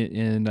Valley,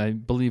 and I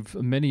believe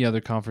many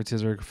other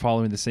conferences are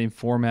following the same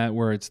format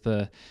where it's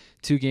the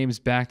 2 games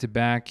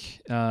back-to-back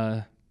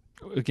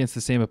against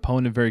the same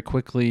opponent very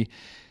quickly.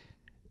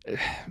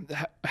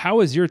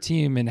 How has your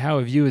team and how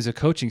have you as a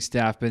coaching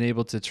staff been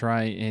able to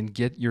try and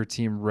get your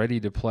team ready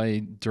to play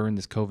during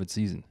this COVID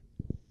season?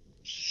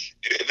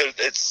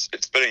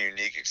 It's been a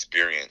unique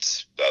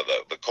experience.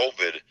 The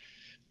COVID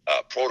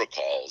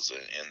protocols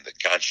and the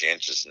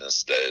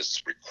conscientiousness that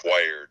is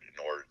required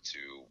in order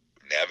to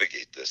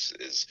navigate this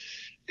is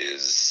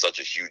such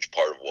a huge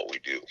part of what we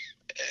do.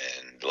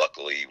 And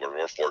luckily,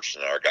 we're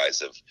fortunate. Our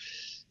guys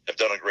have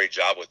done a great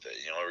job with it.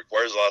 You know, it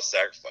requires a lot of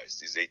sacrifice.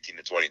 These 18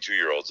 to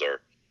 22-year-olds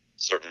are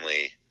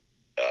certainly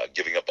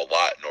giving up a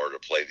lot in order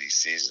to play these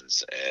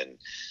seasons, and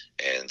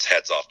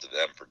hats off to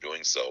them for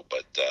doing so.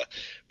 But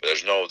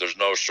there's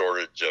no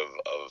shortage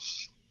of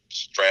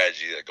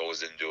strategy that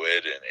goes into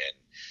it, and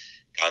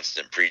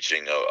constant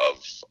preaching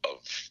of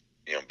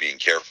you know, being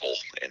careful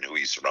and who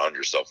you surround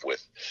yourself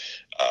with.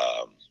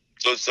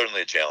 So it's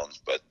certainly a challenge,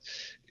 but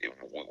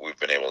we've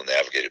been able to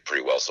navigate it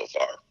pretty well so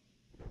far.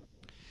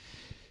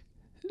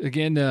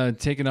 Again,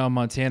 taking on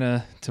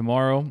Montana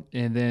tomorrow,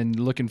 and then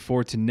looking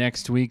forward to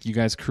next week. You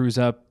guys cruise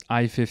up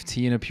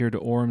I-15 up here to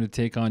Orem to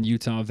take on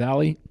Utah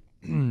Valley.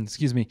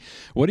 Excuse me.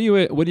 What are you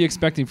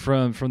expecting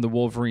from the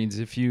Wolverines,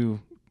 if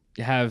you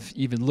have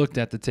even looked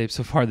at the tape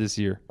so far this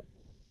year?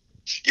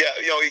 Yeah,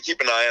 you know, you keep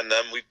an eye on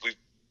them. We've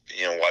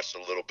you know, watched a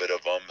little bit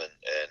of them, and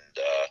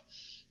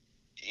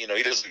you know,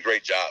 he does a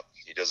great job.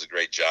 He does a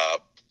great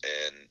job,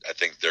 and I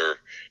think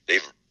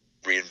they've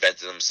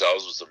reinvented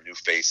themselves with some new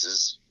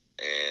faces,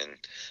 and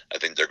I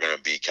think they're going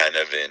to be kind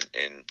of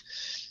in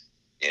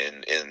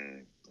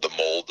the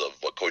mold of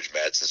what Coach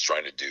Madsen's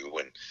trying to do,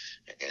 and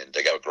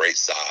they got a great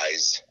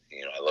size.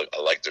 You know,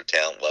 I like their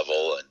talent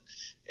level,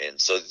 and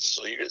so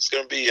it's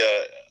going to be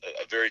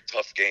a very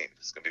tough game.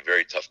 It's going to be a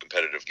very tough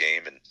competitive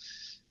game, and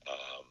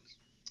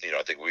you know,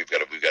 I think we've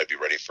got to be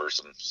ready for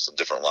some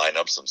different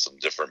lineups and some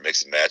different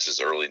mix and matches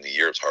early in the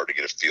year. It's hard to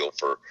get a feel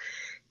for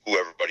who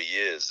everybody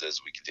is as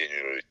we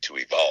continue to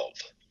evolve.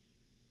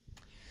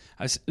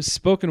 I've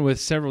spoken with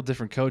several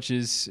different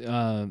coaches,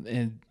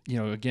 and, you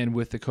know, again,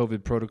 with the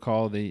COVID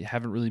protocol, they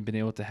haven't really been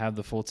able to have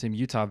the full team.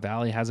 Utah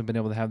Valley hasn't been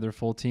able to have their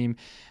full team.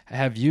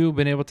 Have you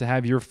been able to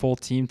have your full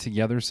team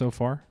together so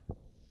far?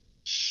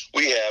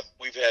 We have.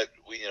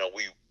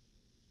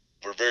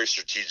 We're very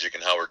strategic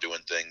in how we're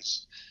doing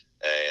things,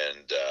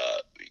 and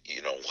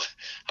you know,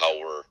 how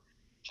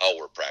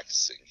we're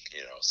practicing.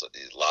 You know, so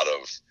a lot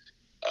of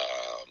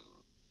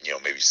you know,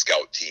 maybe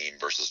scout team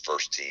versus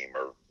first team,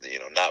 or, you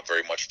know, not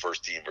very much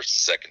first team versus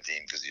second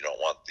team, because you don't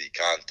want the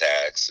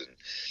contacts and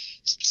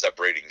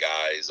separating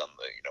guys on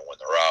the, you know, when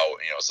they're out.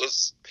 You know, so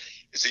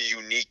it's a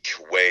unique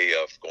way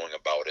of going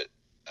about it.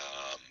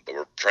 But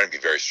we're trying to be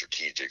very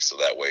strategic, so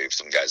that way if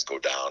some guys go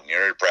down,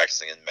 you're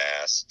practicing in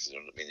masks. You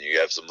know, I mean, you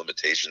have some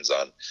limitations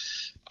on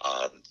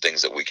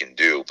things that we can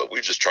do, but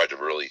we've just tried to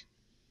really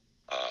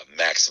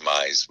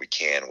maximize we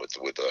can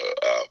with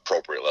a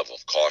appropriate level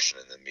of caution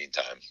in the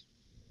meantime.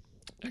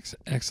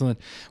 Excellent.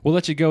 We'll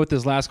let you go with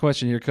this last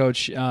question here,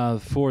 Coach.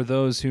 For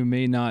those who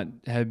may not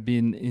have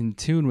been in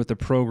tune with the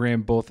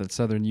program, both at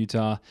Southern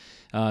Utah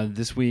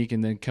this week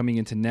and then coming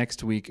into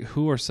next week,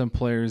 who are some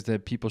players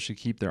that people should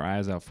keep their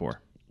eyes out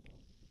for?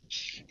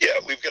 Yeah,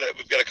 we've got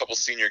a couple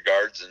senior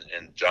guards,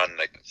 and John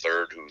Knight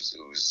III,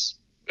 who's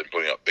been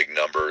putting up big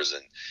numbers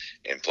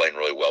and playing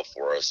really well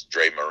for us.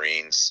 Dre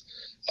Marines,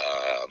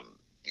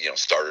 you know,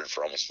 started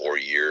for almost 4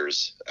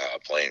 years,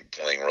 playing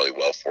really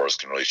well for us,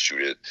 can really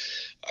shoot it.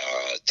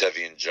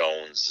 Tevian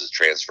Jones is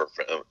transferred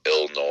from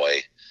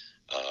Illinois.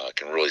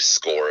 can really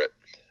score it.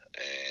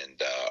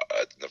 And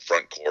in the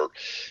front court,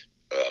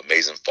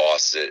 Mason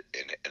Fawcett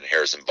and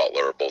Harrison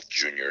Butler are both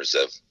juniors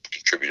that have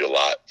contributed a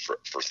lot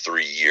for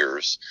 3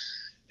 years.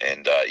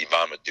 And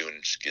Ivan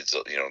Madunic gets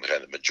kind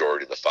of the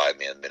majority of the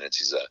 5-man minutes.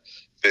 He's a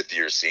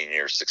fifth-year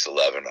senior,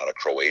 6'11", out of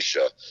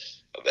Croatia,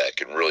 that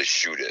can really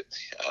shoot it.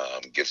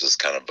 Gives us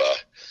kind of a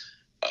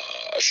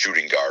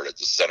shooting guard at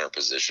the center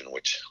position,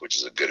 which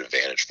is a good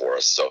advantage for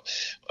us. So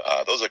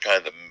those are kind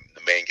of the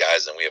main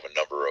guys, and we have a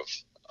number of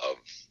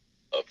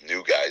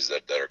new guys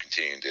that are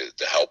continuing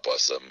to help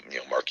us.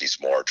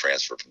 Marquise Moore,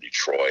 transfer from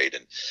Detroit,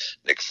 and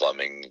Nick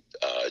Fleming,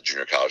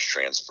 junior college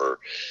transfer.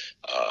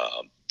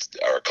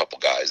 Are a couple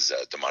guys.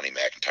 Damani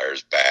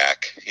McIntyre's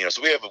back.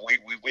 So we have a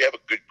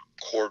good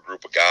core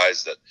group of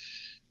guys that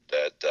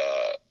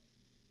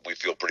we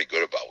feel pretty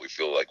good about. We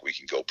feel like we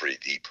can go pretty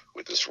deep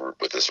with this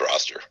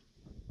roster.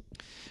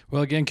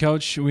 Well, again,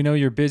 Coach, we know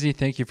you're busy.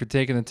 Thank you for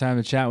taking the time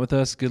to chat with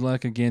us. Good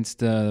luck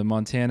against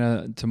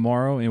Montana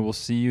tomorrow, and we'll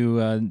see you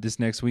this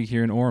next week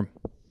here in Orem.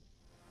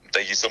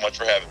 Thank you so much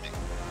for having me.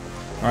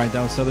 All right,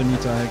 that was Southern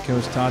Utah head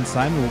coach Todd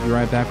Simon. We'll be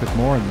right back with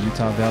more on the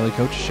Utah Valley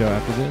Coaches Show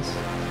after this.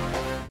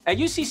 At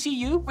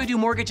UCCU, we do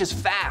mortgages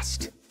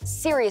fast.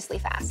 Seriously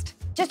fast.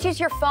 Just use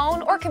your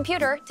phone or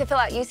computer to fill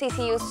out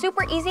UCCU's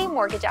super easy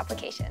mortgage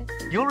application.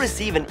 You'll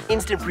receive an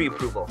instant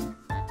pre-approval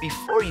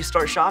before you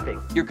start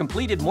shopping. Your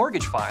completed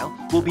mortgage file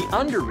will be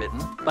underwritten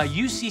by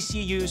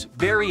UCCU's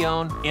very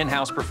own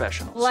in-house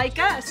professionals. Like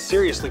us.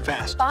 Seriously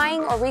fast.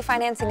 Buying or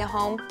refinancing a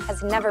home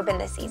has never been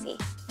this easy.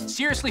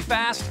 Seriously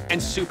fast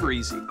and super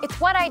easy. It's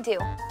what I do.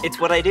 It's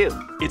what I do.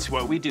 It's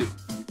what we do.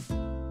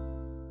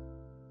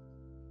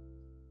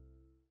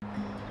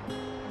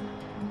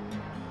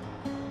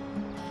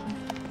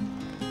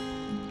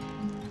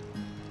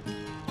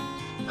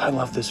 I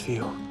love this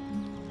view.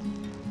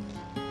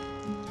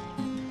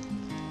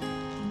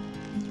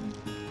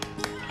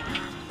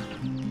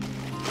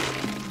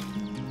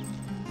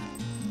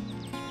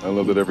 I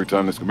love it every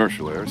time this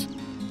commercial airs.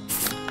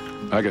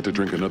 I get to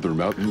drink another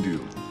Mountain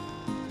Dew.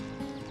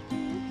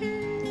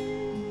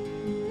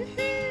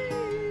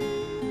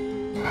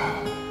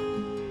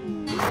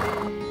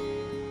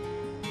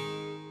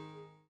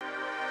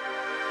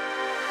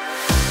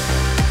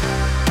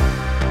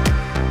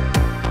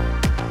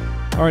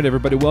 All right,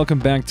 everybody, welcome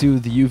back to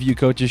the UVU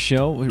Coaches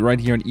Show right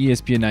here on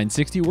ESPN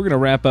 960. We're going to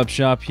wrap up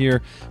shop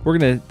here. We're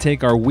going to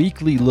take our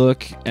weekly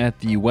look at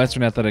the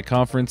Western Athletic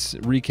Conference,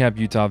 recap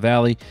Utah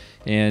Valley,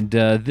 and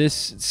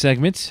this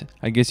segment,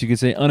 I guess you could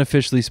say,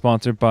 unofficially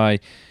sponsored by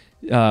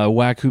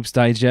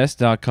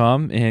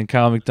WackHoopsDigest.com and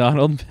Kyle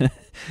McDonald.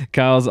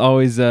 Kyle's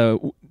always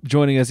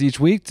joining us each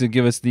week to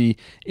give us the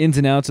ins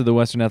and outs of the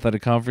Western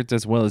Athletic Conference,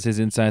 as well as his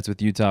insights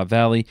with Utah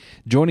Valley.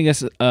 Joining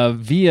us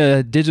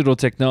via digital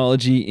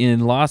technology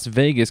in Las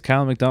Vegas,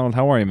 Kyle McDonald.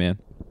 How are you, man?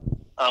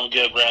 I'm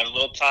good, Brad. A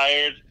little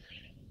tired.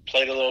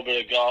 Played a little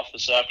bit of golf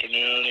this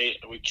afternoon.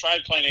 We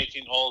tried playing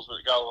 18 holes, but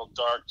it got a little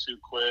dark too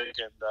quick,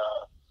 and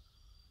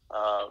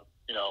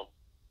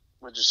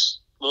we're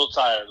just a little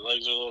tired.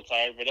 Legs are a little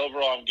tired, but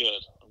overall, I'm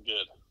good.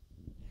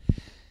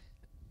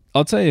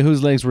 I'll tell you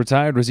whose legs were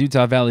tired was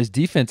Utah Valley's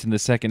defense in the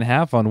second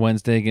half on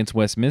Wednesday against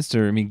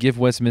Westminster. I mean, give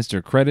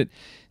Westminster credit,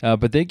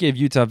 but they gave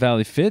Utah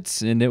Valley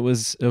fits, and it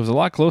was a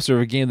lot closer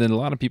of a game than a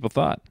lot of people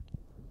thought.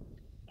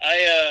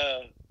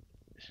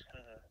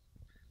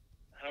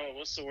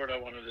 What's the word I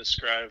want to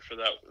describe for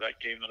that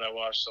game that I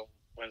watched on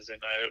Wednesday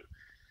night?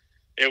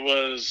 It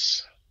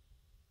was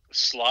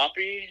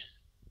sloppy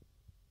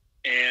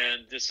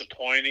and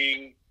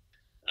disappointing.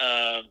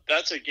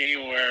 That's a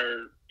game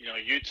where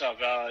Utah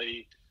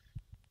Valley.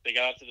 They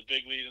got out to the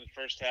big lead in the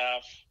first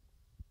half.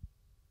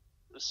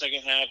 The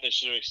second half, they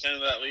should have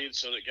extended that lead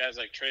so that guys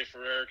like Trey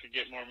Ferrer could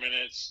get more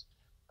minutes.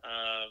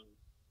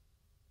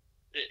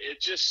 It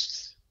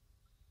just,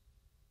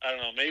 I don't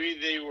know, maybe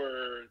they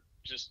were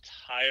just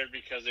tired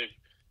because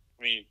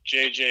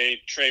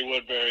JJ, Trey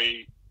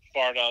Woodbury,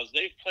 Fardaws,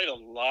 they've played a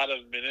lot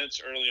of minutes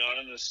early on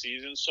in the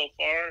season so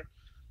far.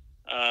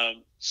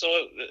 So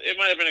it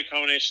might have been a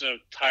combination of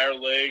tired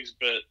legs,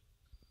 but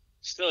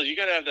still, you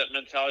got to have that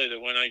mentality that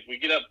when we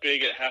get up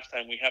big at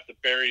halftime, we have to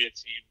bury a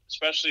team,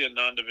 especially a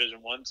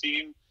non-Division I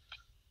team.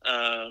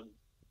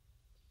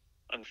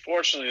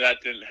 Unfortunately,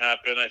 that didn't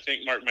happen. I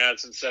think Mark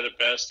Madsen said it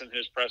best in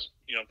his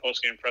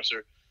post-game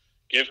presser.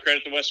 Give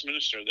credit to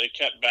Westminster. They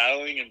kept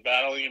battling and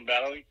battling and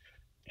battling.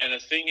 And the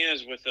thing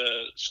is, with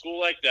a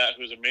school like that,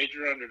 who's a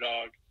major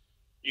underdog,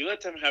 you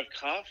let them have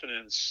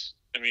confidence.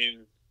 I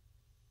mean,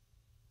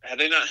 had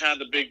they not had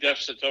the big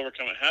deficit to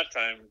overcome at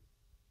halftime,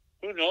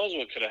 who knows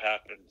what could have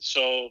happened.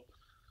 So,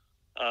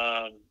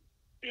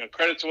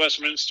 credit to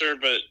Westminster,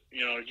 but,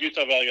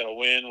 Utah Valley got a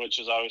win, which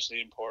is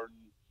obviously important.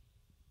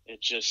 It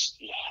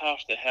just, you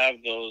have to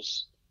have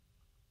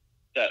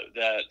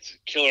that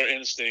killer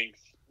instinct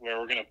where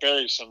we're going to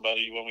bury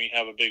somebody when we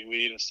have a big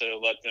lead instead of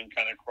let them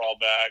kind of crawl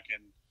back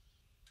and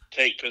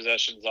take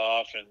possessions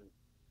off. And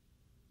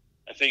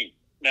I think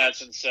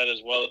Madsen said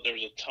as well that there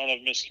was a ton of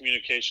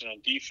miscommunication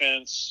on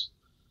defense.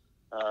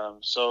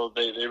 So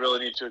they really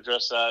need to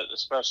address that,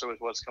 especially with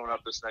what's coming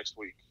up this next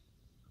week.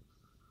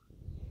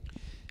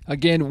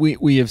 Again,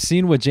 we have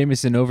seen what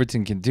Jamison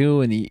Overton can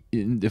do, and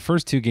in the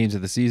first 2 games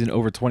of the season,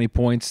 over 20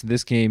 points.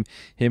 This game,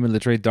 him and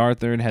Latrey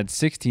Darthorn had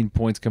 16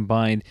 points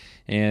combined,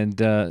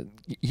 and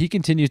he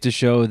continues to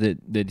show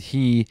that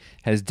he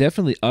has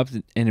definitely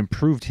upped and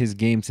improved his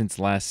game since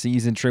last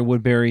season. Trey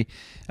Woodbury,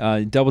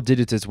 double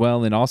digits as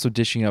well, and also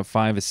dishing out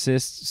 5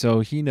 assists. So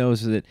he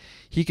knows that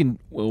he can.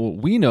 Well,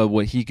 we know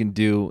what he can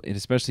do, and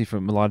especially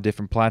from a lot of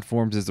different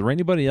platforms. Is there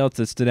anybody else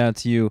that stood out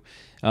to you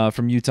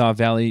from Utah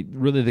Valley,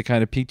 really that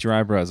kind of piqued your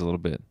eyebrows a little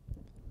bit?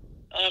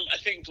 I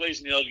think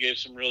Blaze Neal gave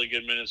some really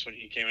good minutes when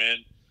he came in.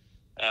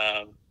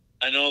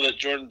 I know that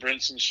Jordan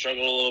Brinson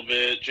struggled a little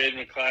bit.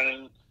 Jaden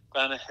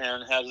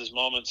McClanahan has his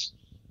moments,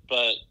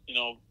 but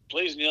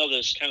Blaze Neal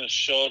just kind of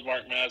showed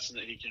Mark Madsen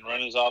that he can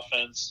run his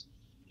offense.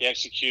 He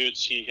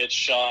executes, he hits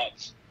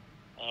shots,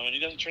 and he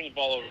doesn't turn the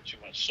ball over too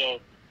much. So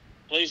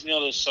Blaze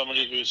Neal is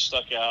somebody who's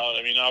stuck out.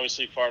 I mean,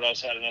 obviously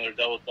Fardas had another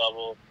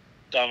double-double,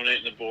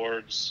 dominating the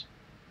boards.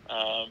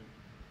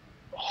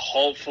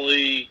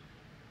 Hopefully,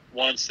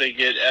 once they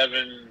get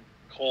Evan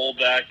Cole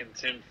back and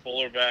Tim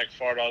Fuller back,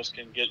 Fardas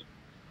can get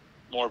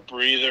more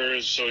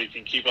breathers so he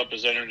can keep up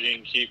his energy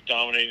and keep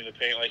dominating the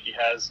paint like he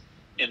has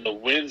in the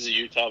wins that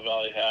Utah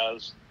Valley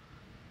has.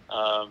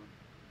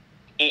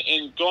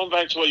 And going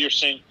back to what you're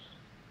saying,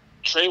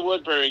 Trey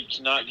Woodbury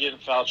cannot get in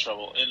foul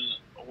trouble. And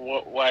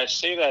why I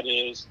say that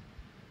is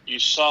you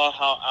saw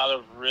how out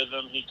of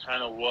rhythm he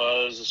kind of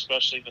was,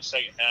 especially in the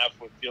second half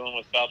with dealing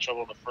with foul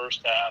trouble in the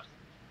first half.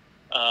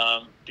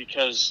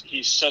 Because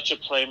he's such a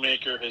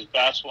playmaker. His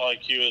basketball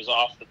IQ is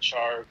off the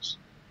charts.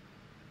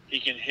 He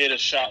can hit a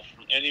shot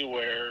from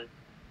anywhere.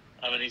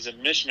 I mean, he's a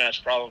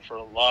mismatch problem for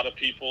a lot of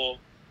people.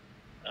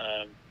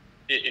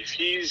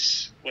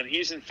 When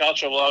he's in foul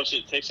trouble, obviously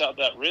it takes out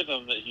that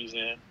rhythm that he's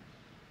in.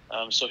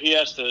 So he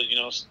has to,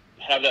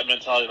 have that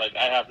mentality like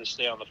I have to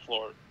stay on the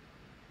floor.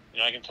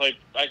 I can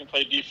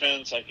play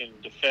defense, I can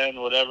defend,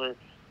 whatever,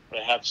 but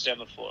I have to stay on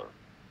the floor.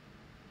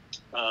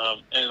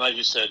 And like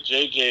you said,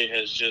 JJ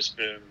has just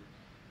been.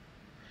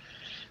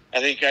 I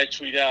think I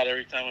tweet out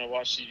every time I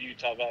watch the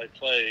Utah Valley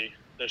play.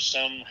 There's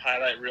some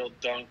highlight reel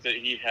dunk that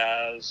he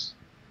has.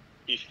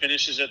 He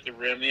finishes at the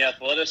rim. The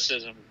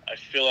athleticism, I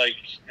feel like,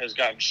 has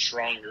gotten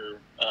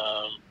stronger,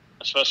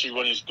 especially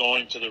when he's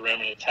going to the rim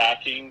and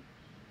attacking.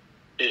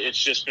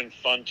 It's just been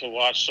fun to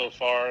watch so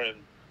far. And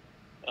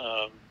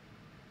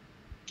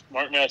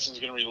Mark Madsen's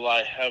going to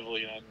rely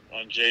heavily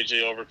on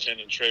J.J. Overton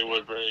and Trey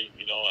Woodbury,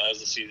 as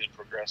the season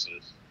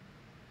progresses.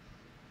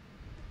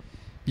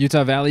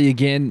 Utah Valley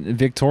again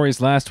victorious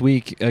last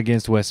week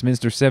against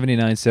Westminster,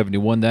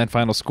 79-71, that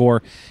final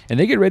score. And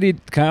they get ready,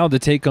 Kyle, to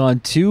take on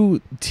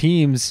 2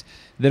 teams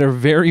that are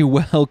very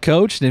well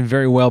coached and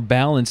very well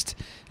balanced.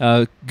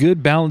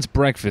 Good balanced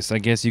breakfast, I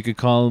guess you could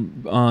call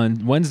them.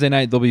 On Wednesday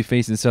night, they'll be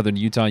facing Southern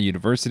Utah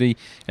University,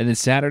 and then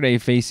Saturday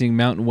facing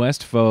Mountain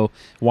West foe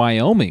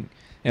Wyoming.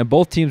 And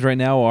both teams right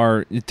now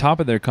are top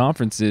of their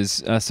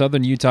conferences.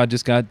 Southern Utah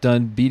just got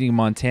done beating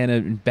Montana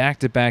in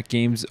back-to-back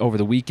games over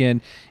the weekend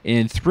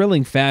in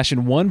thrilling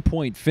fashion.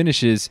 1-point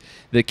finishes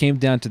that came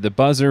down to the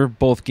buzzer,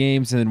 both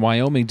games. And then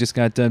Wyoming just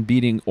got done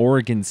beating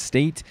Oregon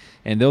State,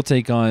 and they'll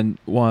take on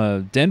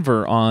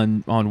Denver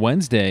on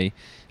Wednesday.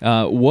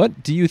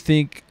 What do you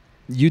think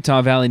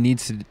Utah Valley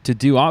needs to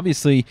do?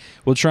 Obviously,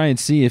 we'll try and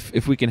see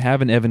if we can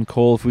have an Evan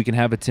Cole, if we can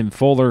have a Tim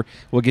Fuller.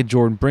 We'll get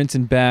Jordan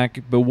Brinson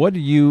back. But what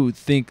do you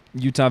think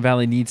Utah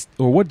Valley needs,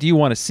 or what do you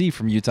want to see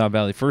from Utah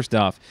Valley, first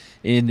off,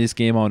 in this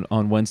game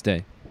on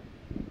Wednesday?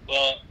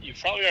 Well, you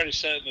probably already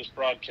said in this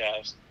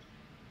broadcast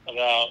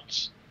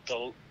about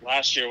the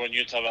last year when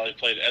Utah Valley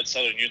played at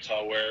Southern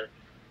Utah, where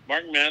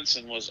Mark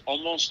Madsen was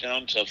almost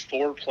down to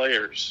 4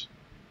 players.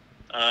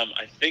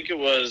 I think it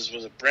was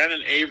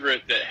Brandon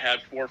Averett that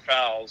had 4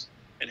 fouls,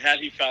 and had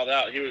he fouled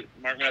out,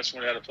 Mark Madsen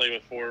would have had to play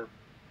with 4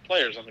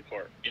 players on the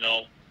court.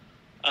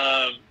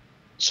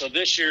 So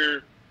this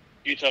year,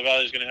 Utah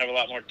Valley is going to have a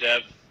lot more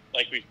depth,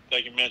 like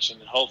you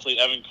mentioned. Hopefully,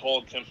 Evan Cole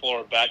and Tim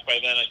Fuller are back by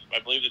then. I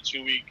believe the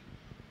 2-week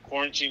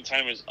quarantine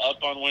time is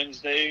up on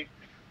Wednesday.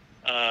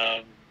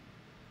 I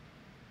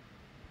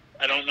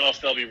don't know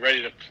if they'll be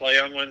ready to play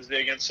on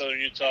Wednesday against Southern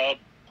Utah.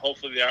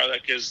 Hopefully, they are.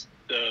 That gives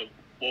the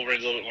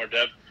Wolverines a little bit more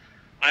depth.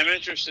 I'm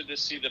interested to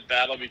see the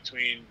battle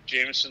between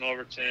Jamison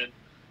Overton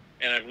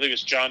and I believe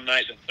it's John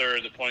Knight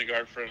III, the point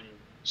guard from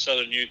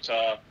Southern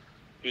Utah,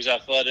 who's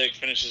athletic,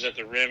 finishes at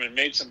the rim, and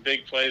made some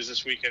big plays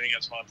this weekend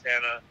against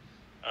Montana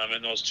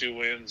in those 2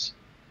 wins.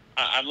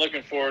 I'm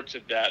looking forward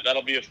to that.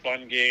 That'll be a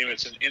fun game.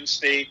 It's an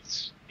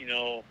in-state,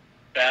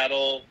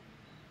 battle.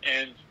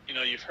 And,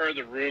 you've heard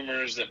the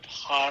rumors that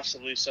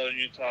possibly Southern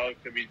Utah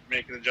could be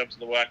making the jump to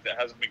the WAC. That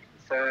hasn't been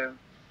confirmed.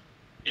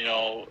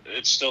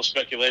 It's still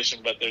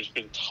speculation, but there's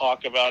been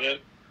talk about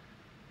it.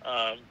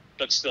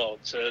 But still,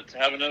 to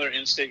have another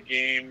in-state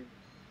game,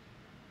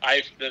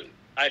 the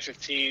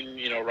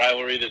I-15,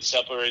 rivalry that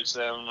separates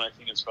them, I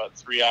think it's about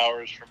 3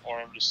 hours from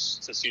Orem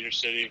to Cedar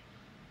City.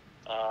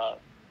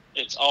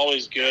 It's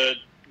always good.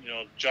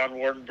 John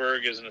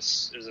Wardenberg is an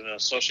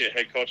associate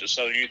head coach at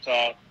Southern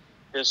Utah.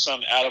 His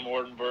son, Adam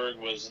Wardenberg,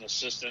 was an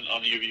assistant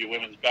on the UVU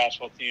women's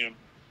basketball team.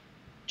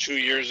 2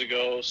 years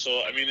ago.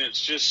 So, I mean,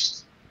 it's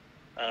just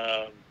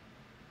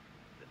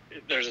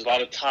there's a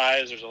lot of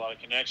ties, there's a lot of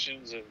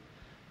connections. And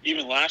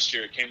even last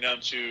year, it came down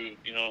to,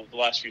 the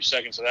last few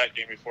seconds of that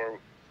game before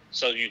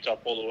Southern Utah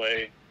pulled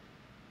away.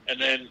 And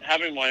then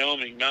having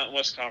Wyoming, Mountain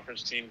West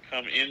Conference team,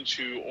 come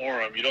into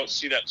Orem, you don't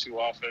see that too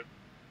often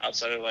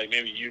outside of, like,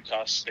 maybe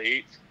Utah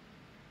State.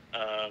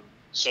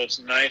 So it's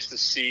nice to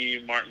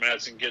see Mark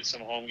Madsen get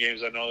some home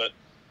games. I know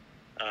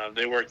that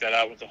they worked that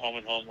out with the home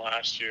and home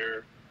last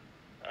year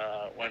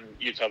when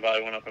Utah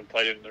Valley went up and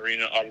played in the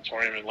Arena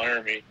Auditorium in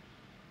Laramie.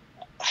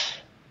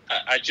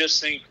 I just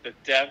think the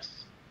depth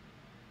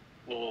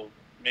will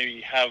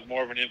maybe have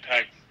more of an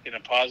impact in a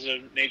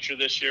positive nature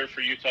this year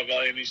for Utah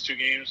Valley in these two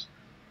games.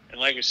 And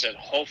like we said,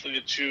 hopefully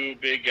the two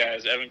big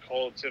guys, Evan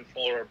Cole and Tim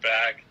Fuller, are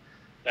back.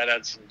 That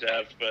adds some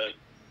depth. But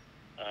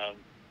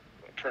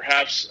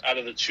perhaps out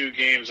of the two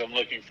games, I'm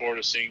looking forward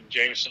to seeing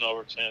Jameson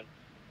Overton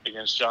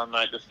against John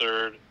Knight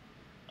III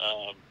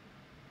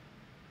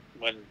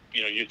when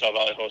Utah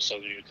Valley hosts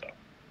Southern Utah.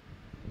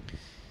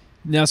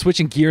 Now,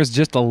 switching gears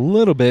just a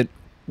little bit,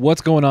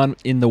 what's going on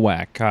in the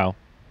WAC, Kyle?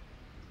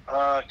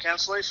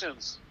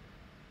 Cancellations.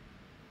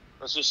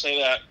 Let's just say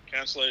that.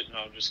 No,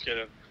 I'm just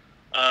kidding.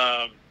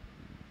 I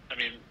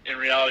mean, in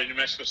reality, New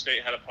Mexico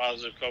State had a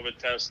positive COVID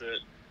test that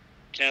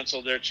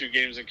canceled their two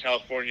games in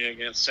California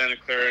against Santa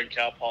Clara and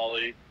Cal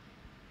Poly.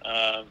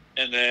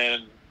 And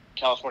then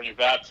California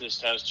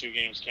Baptist has two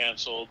games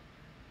canceled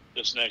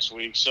this next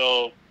week.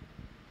 So,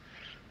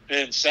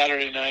 then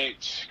Saturday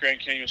night, Grand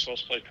Canyon was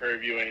supposed to play Prairie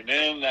View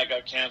A&M. That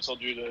got canceled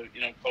due to,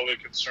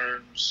 COVID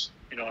concerns,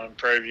 on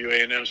Prairie View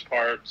A&M's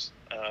part.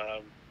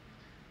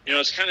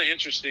 It's kind of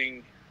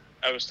interesting.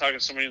 I was talking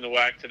to somebody in the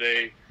WAC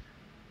today.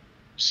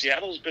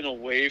 Seattle's been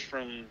away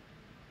from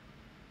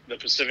the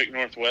Pacific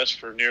Northwest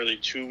for nearly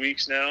 2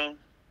 weeks now.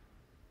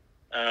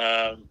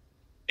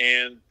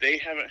 And they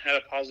haven't had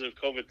a positive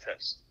COVID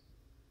test.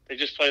 They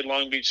just played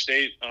Long Beach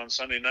State on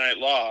Sunday night,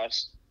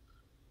 lost.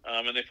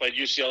 And they played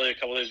UCLA a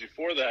couple days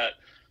before that.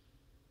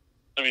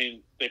 I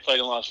mean, they played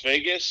in Las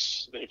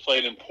Vegas. They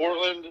played in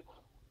Portland.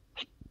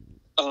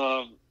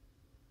 And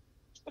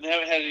they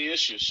haven't had any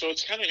issues. So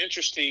it's kind of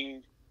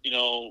interesting.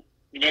 New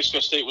Mexico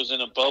State was in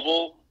a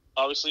bubble,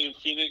 obviously, in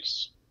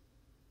Phoenix.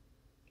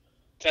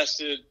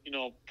 Tested,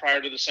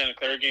 prior to the Santa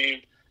Clara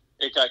game.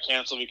 It got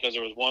canceled because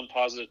there was one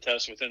positive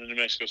test within the New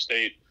Mexico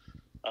State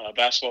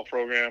basketball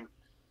program.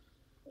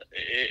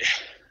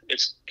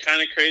 It's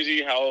kind of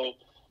crazy how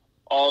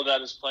all of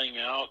that is playing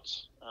out.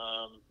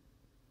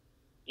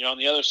 On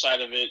the other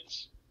side of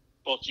it,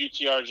 both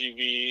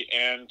UTRGV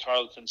and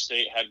Tarleton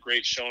State had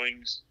great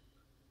showings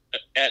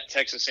at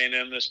Texas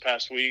A&M this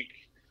past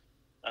week.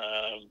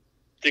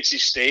 Dixie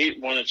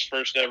State won its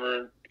first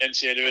ever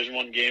NCAA Division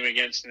I game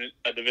against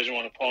a Division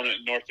I opponent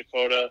in North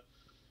Dakota.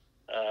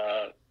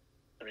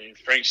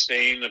 Frank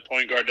Stain, the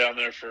point guard down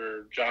there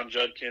for John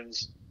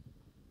Judkins,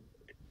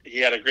 he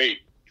had a great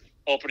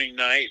opening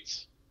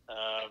night.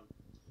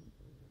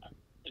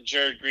 And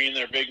Jared Green,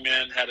 their big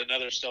man, had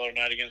another stellar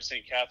night against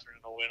St. Catherine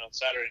in a win on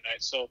Saturday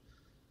night. So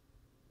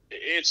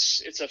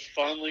it's a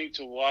fun league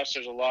to watch.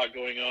 There's a lot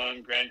going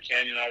on. Grand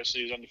Canyon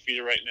obviously is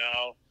undefeated right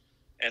now.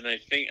 And I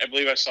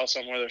believe I saw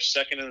somewhere they're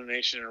second in the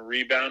nation in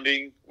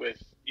rebounding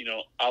with,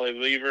 Ali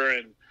Lever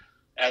and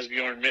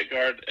Asbjorn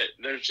Midgard.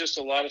 There's just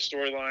a lot of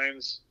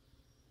storylines.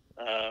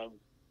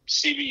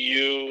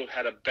 CBU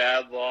had a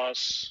bad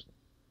loss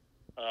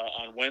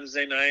on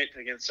Wednesday night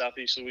against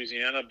Southeast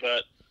Louisiana,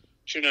 but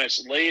 2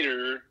 nights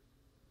later,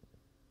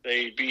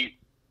 they beat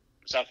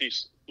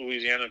Southeast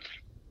Louisiana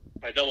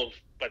by double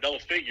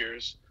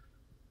figures,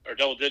 or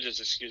double digits,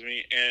 excuse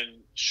me,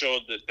 and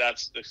showed that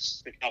that's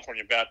the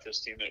California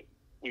Baptist team that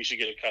we should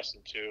get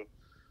accustomed to.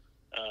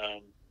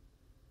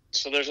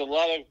 So there's a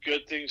lot of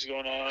good things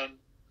going on.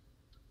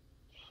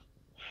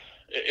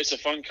 It's a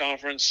fun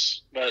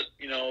conference, but,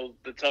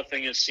 the tough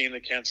thing is seeing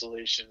the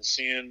cancellations,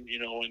 seeing,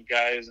 when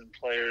guys and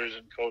players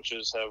and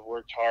coaches have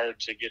worked hard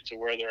to get to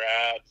where they're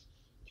at,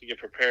 to get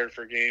prepared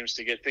for games,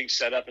 to get things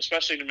set up,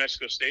 especially in New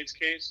Mexico State's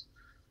case,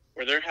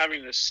 where they're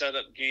having to set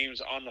up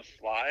games on the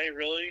fly,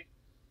 really.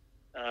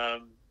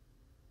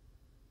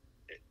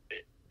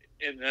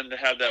 And then to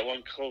have that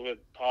one COVID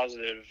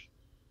positive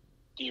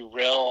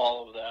derail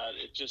all of that,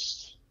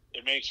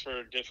 it makes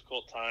for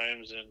difficult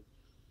times and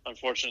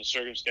unfortunate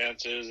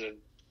circumstances. And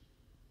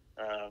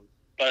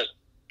but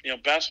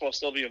basketball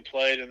still being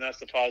played, and that's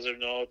the positive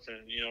note.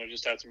 And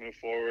just have to move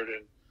forward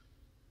and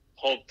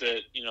hope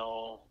that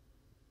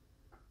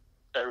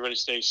everybody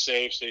stays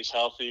safe, stays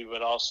healthy,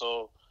 but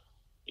also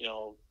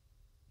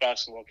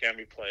basketball can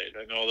be played.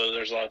 I know that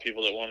there's a lot of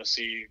people that want to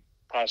see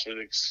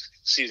possibly the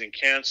season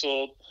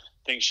canceled,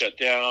 things shut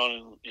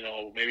down,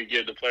 and maybe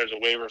give the players a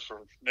waiver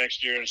for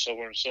next year and so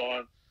on and so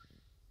on.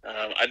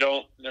 I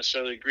don't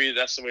necessarily agree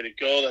that's the way to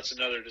go. That's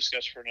another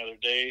discussion for another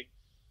day.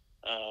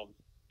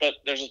 But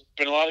there's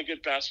been a lot of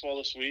good basketball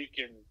this week,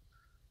 and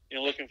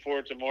looking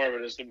forward to more of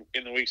it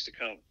in the weeks to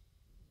come.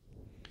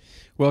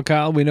 Well,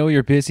 Kyle, we know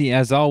you're busy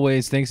as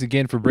always. Thanks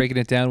again for breaking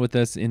it down with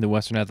us in the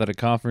Western Athletic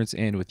Conference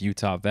and with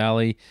Utah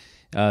Valley.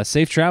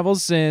 Safe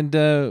travels, and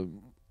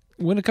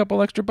win a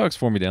couple extra bucks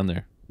for me down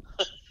there.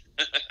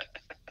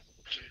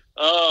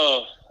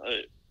 Oh,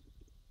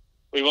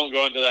 we won't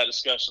go into that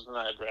discussion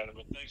tonight, Brandon,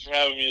 but thanks for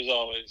having me as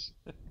always.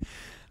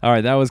 All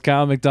right, that was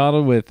Kyle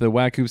McDonald with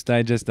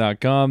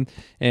WACHoopsDigest.com,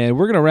 and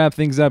we're going to wrap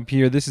things up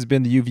here. This has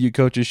been the UVU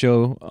Coaches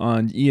Show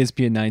on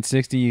ESPN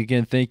 960.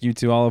 Again, thank you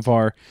to all of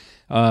our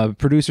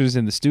producers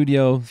in the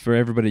studio, for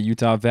everybody at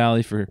Utah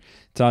Valley, for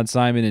Todd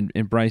Simon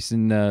and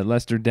Bryson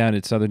Lester down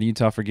at Southern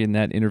Utah for getting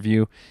that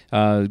interview.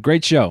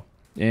 Great show,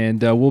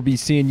 and we'll be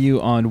seeing you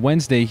on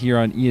Wednesday here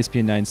on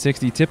ESPN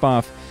 960.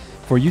 Tip-off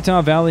for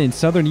Utah Valley and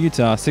Southern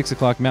Utah, 6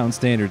 o'clock Mountain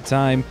Standard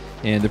Time,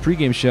 and the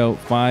pregame show,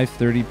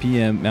 5:30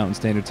 p.m. Mountain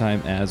Standard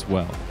Time as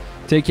well.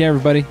 Take care,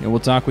 everybody, and we'll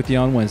talk with you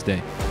on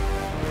Wednesday.